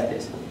 get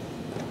this.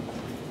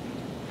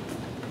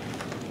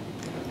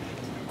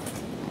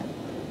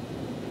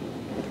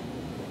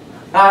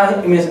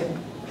 And it means,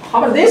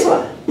 how about this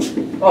one?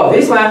 Oh,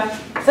 this one,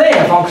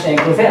 thin function,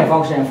 cosine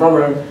function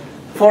from a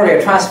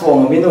Fourier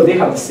transform, we know they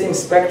have the same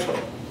spectrum.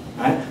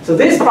 Right? So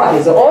this part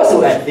is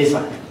also at this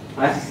one.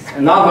 Right?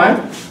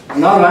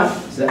 Another one,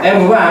 so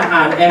M1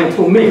 and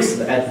M2 mixed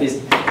at this,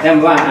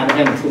 M1 and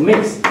M2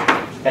 mixed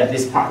at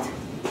this part.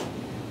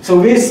 So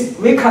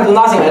we can do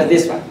nothing at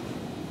this one.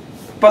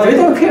 But we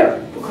don't care,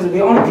 because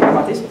we only care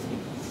about this one.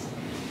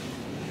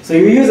 So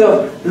you use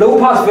a low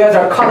pass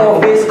filter, cut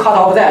off this, cut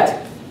off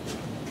that.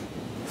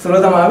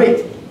 Slow down a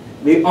bit.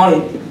 We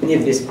only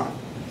need this part.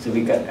 So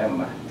we get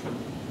M1.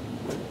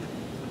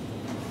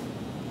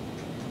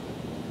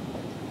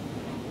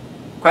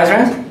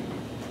 Questions?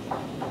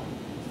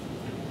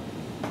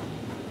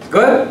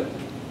 Good?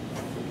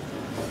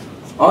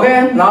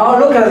 Okay, now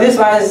look at this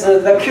one.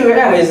 The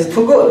QAM is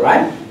too good,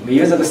 right? We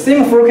use the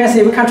same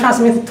frequency, we can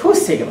transmit 2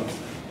 signals.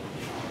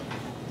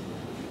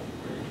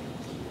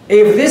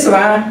 If this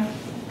one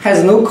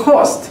has no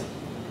cost,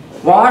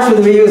 why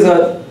should we use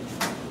a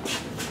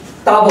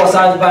double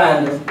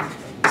sideband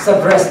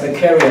suppressed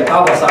carrier,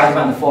 double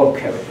sideband fault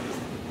carrier.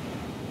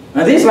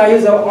 Now this one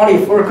uses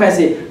only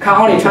frequency,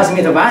 can only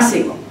transmit one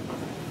signal.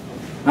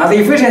 Now the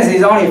efficiency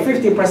is only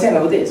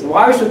 50% of this.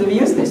 Why should we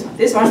use this one?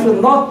 This one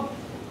should not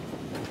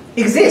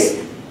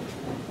exist.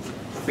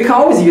 We can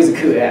always use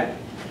QM.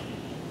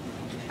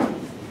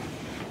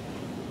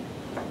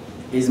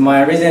 Is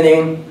my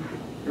reasoning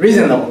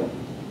reasonable?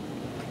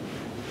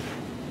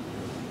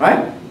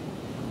 Right?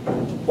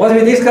 What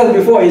we discussed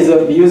before is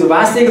we use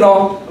one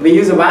signal, we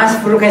use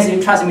one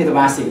frequency, transmit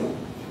one signal.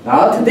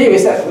 Now today we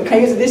said we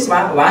can use this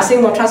one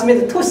signal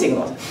transmit two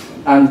signals,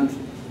 and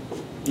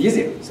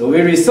easier. So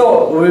we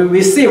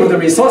receive the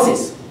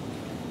resources,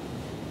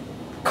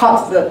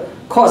 cut the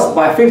cost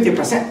by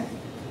 50%.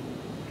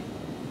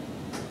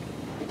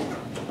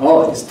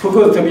 Oh, it's too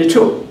good to be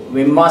true.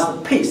 We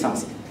must pay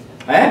something.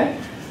 Right?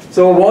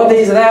 So what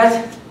is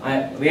that?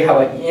 We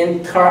have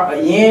an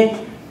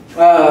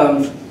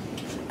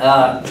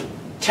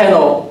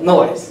channel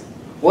noise.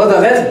 What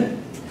does that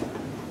mean?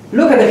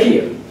 Look at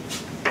here.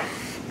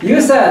 You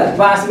said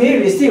once we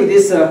receive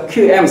this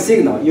QM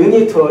signal, you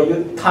need to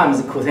use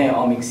times cosine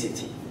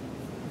ohmicity.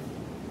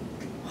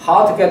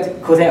 How to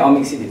get cosine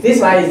ohmicity? This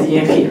one is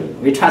in here.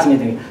 We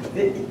transmit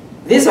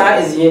it. This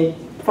one is in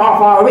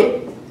far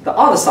away, the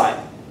other side.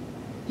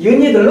 You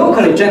need to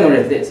locally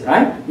generate this,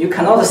 right? You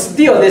cannot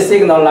steal this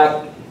signal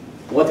like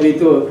what we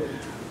do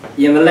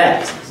in the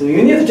labs. So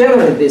you need to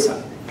generate this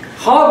one.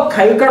 How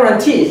can you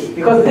guarantee?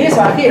 Because this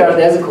one here,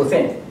 there's a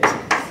cosine.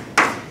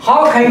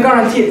 How can you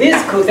guarantee this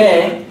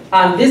cosine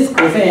and this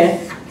cosine,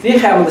 they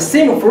have the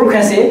same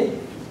frequency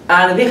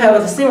and they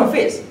have the same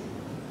phase?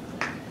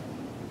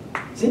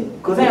 See?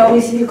 Cosine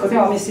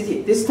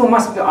ohmicity, these two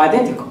must be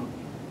identical.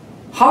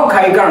 How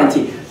can you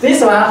guarantee?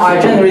 This one I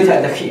generated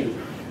at here.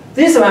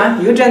 This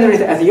one you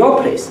generate at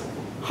your place.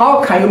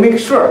 How can you make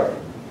sure?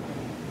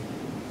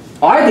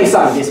 I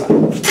decide this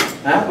one.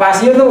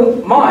 Once you know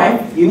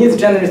mine, you need to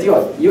generate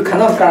yours. You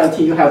cannot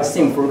guarantee you have the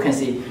same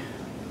frequency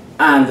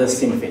and the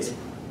same phase.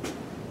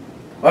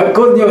 Well,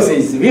 good news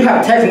is we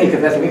have technique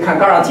that we can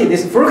guarantee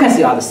this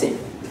frequency are the same.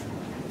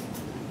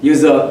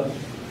 Use a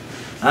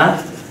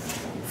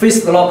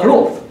phase lock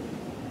loop.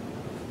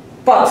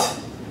 But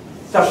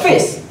the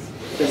phase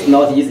is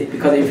not easy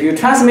because if you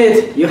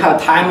transmit, you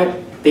have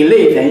time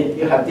delay, then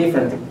you have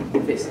different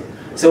phase.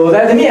 So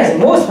that means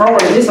most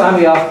probably this one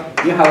you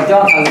have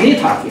delta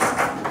zeta phase.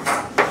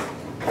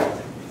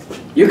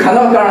 You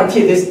cannot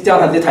guarantee this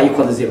delta zeta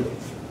equal to 0.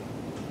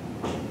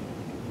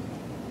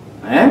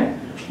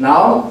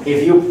 Now,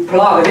 if you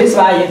plug this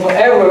one into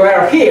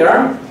everywhere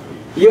here,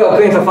 you are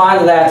going to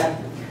find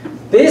that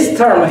this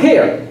term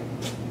here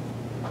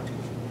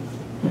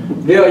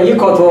will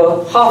equal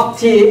to half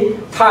t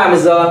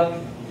times the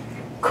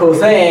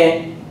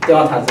cosine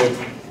delta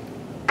zeta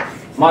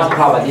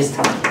multiplied by this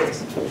term.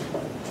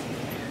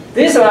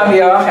 This one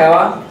will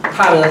have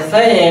times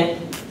sin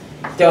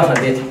delta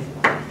zeta.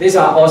 This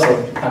one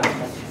also times.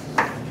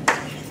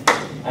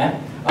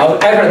 I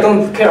actually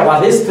don't care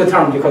about these two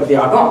terms because they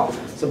are gone.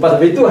 So, but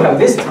we do have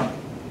this term.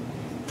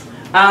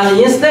 And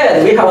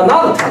instead, we have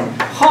another term,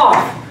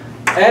 half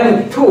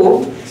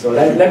m2. So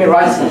let me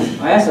write some.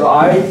 So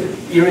I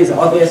erase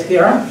all this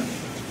here.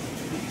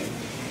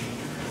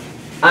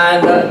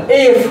 And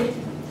if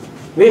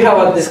we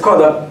have this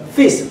called a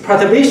phase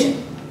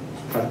perturbation.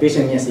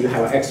 Perturbation means you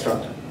have an extra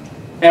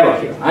error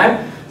here.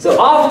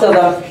 So after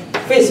the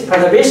phase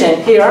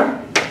perturbation here,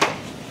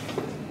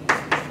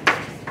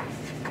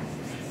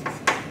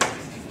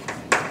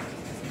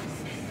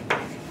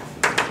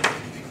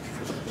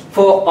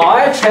 for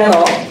I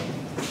channel,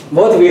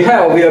 what we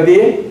have will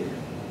be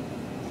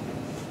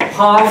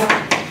half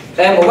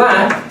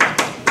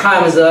m1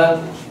 times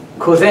the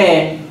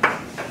cosine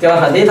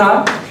delta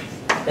zeta,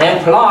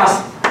 then plus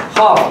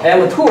half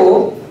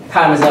m2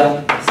 times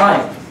the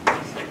sine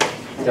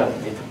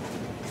delta zeta.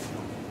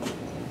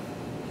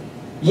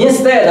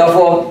 Instead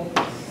of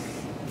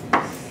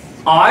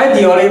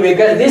ideally we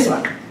get this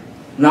one.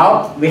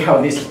 Now we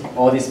have this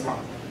all this part.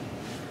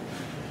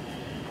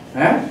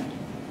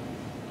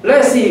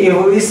 Let's see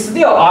if we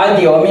still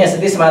ideal means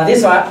this one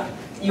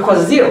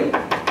equals 0.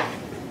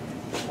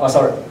 Oh,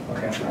 sorry.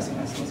 Okay, I see.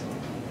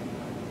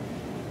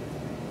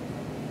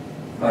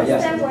 What's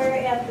Yes. that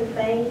word at the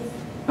base?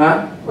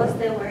 What's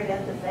that word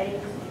at the base?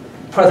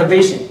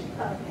 Perturbation.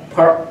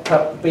 Okay.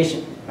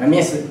 Perturbation. It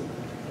means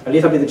a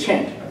little bit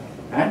change.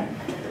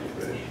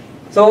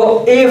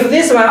 So if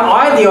this one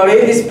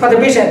ideally, this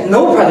perturbation,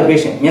 no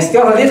perturbation, means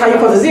delta zeta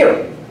equals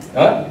 0.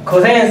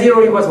 Cosine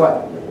 0 equals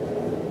what?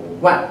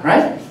 1,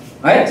 right?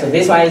 Right? So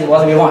this one is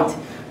what we want.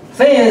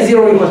 Sin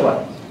 0 equals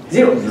what?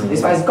 0. So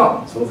this one is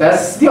gone. So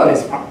that's still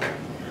this part.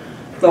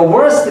 The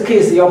worst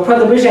case, your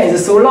perturbation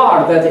is so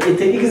large that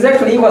it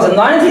exactly equals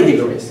 90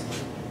 degrees.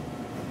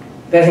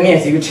 That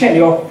means you change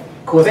your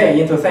cosine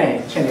into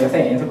sin, change your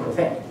sin into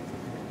cosine.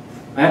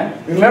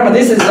 Remember,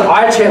 this is the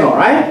I channel,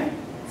 right?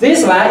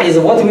 This one is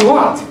what we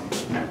want.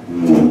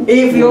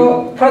 If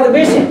your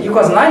perturbation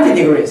equals 90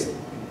 degrees,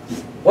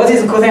 what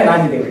is cosine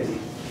 90 degrees?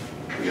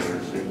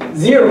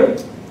 0.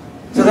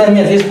 So that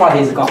means this part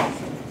is gone.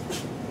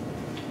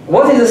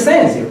 What is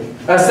sin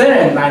 0?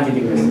 Sin 90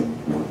 degrees?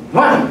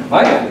 1,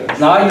 right?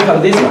 Now you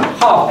have this one,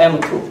 half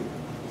M2.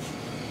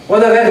 What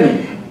does that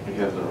mean?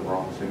 You have the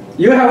wrong signal.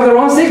 You have the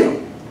wrong signal.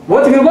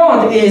 What we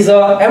want is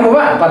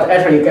M1, but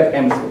actually you get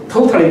M2.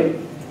 Totally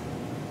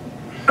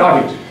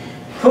garbage.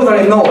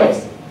 Totally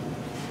noise.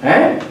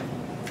 Eh?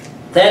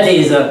 That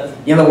is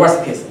in the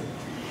worst case.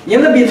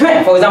 In the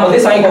between, for example,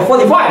 this one equals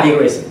 45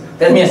 degrees.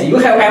 That means you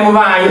have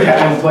M1, you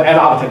have M2 add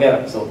up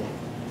together. So,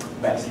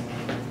 best.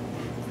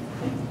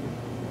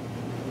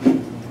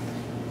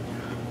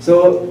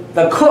 So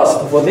the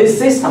cost for this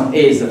system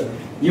is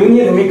you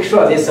need to make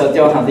sure this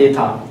delta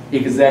theta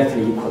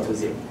exactly equal to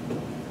 0.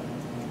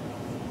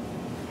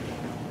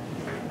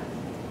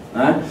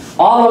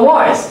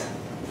 Otherwise,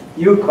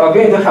 you are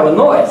going to have a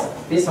noise.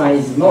 This one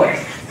is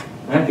noise.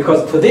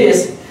 Because to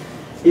this,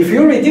 if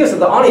you reduce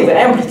only the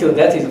amplitude,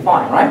 that is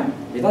fine, right?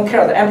 You don't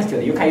care the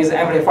amplitude. You can use the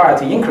amplifier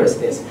to increase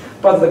this.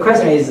 But the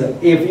question is,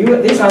 if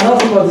this one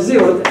not equal to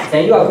 0,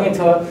 then we are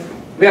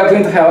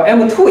going to have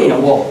M2 in a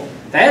wall.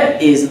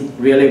 That is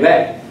really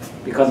bad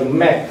because it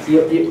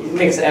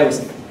makes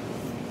everything.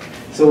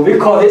 So we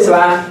call this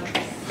one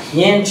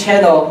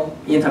in-channel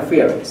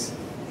interference.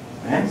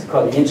 It's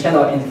called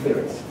in-channel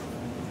interference.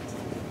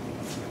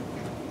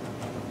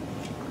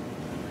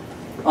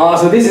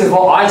 So this is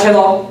for I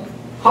channel.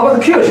 How about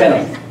the Q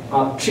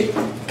channel?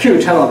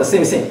 Q channel, the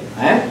same thing.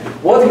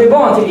 What we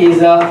want is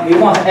we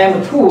want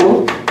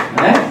M2,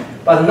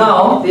 but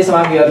now this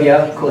one will be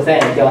a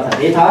cosine delta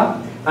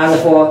theta, and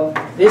for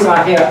this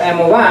one here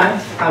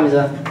M1 times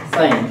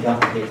sine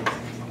delta theta.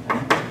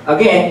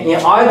 Again, in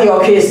ideal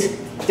case,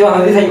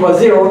 delta theta equals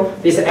 0.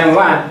 This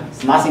M1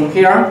 is nothing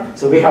here,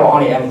 so we have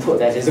only M2.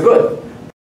 That is good.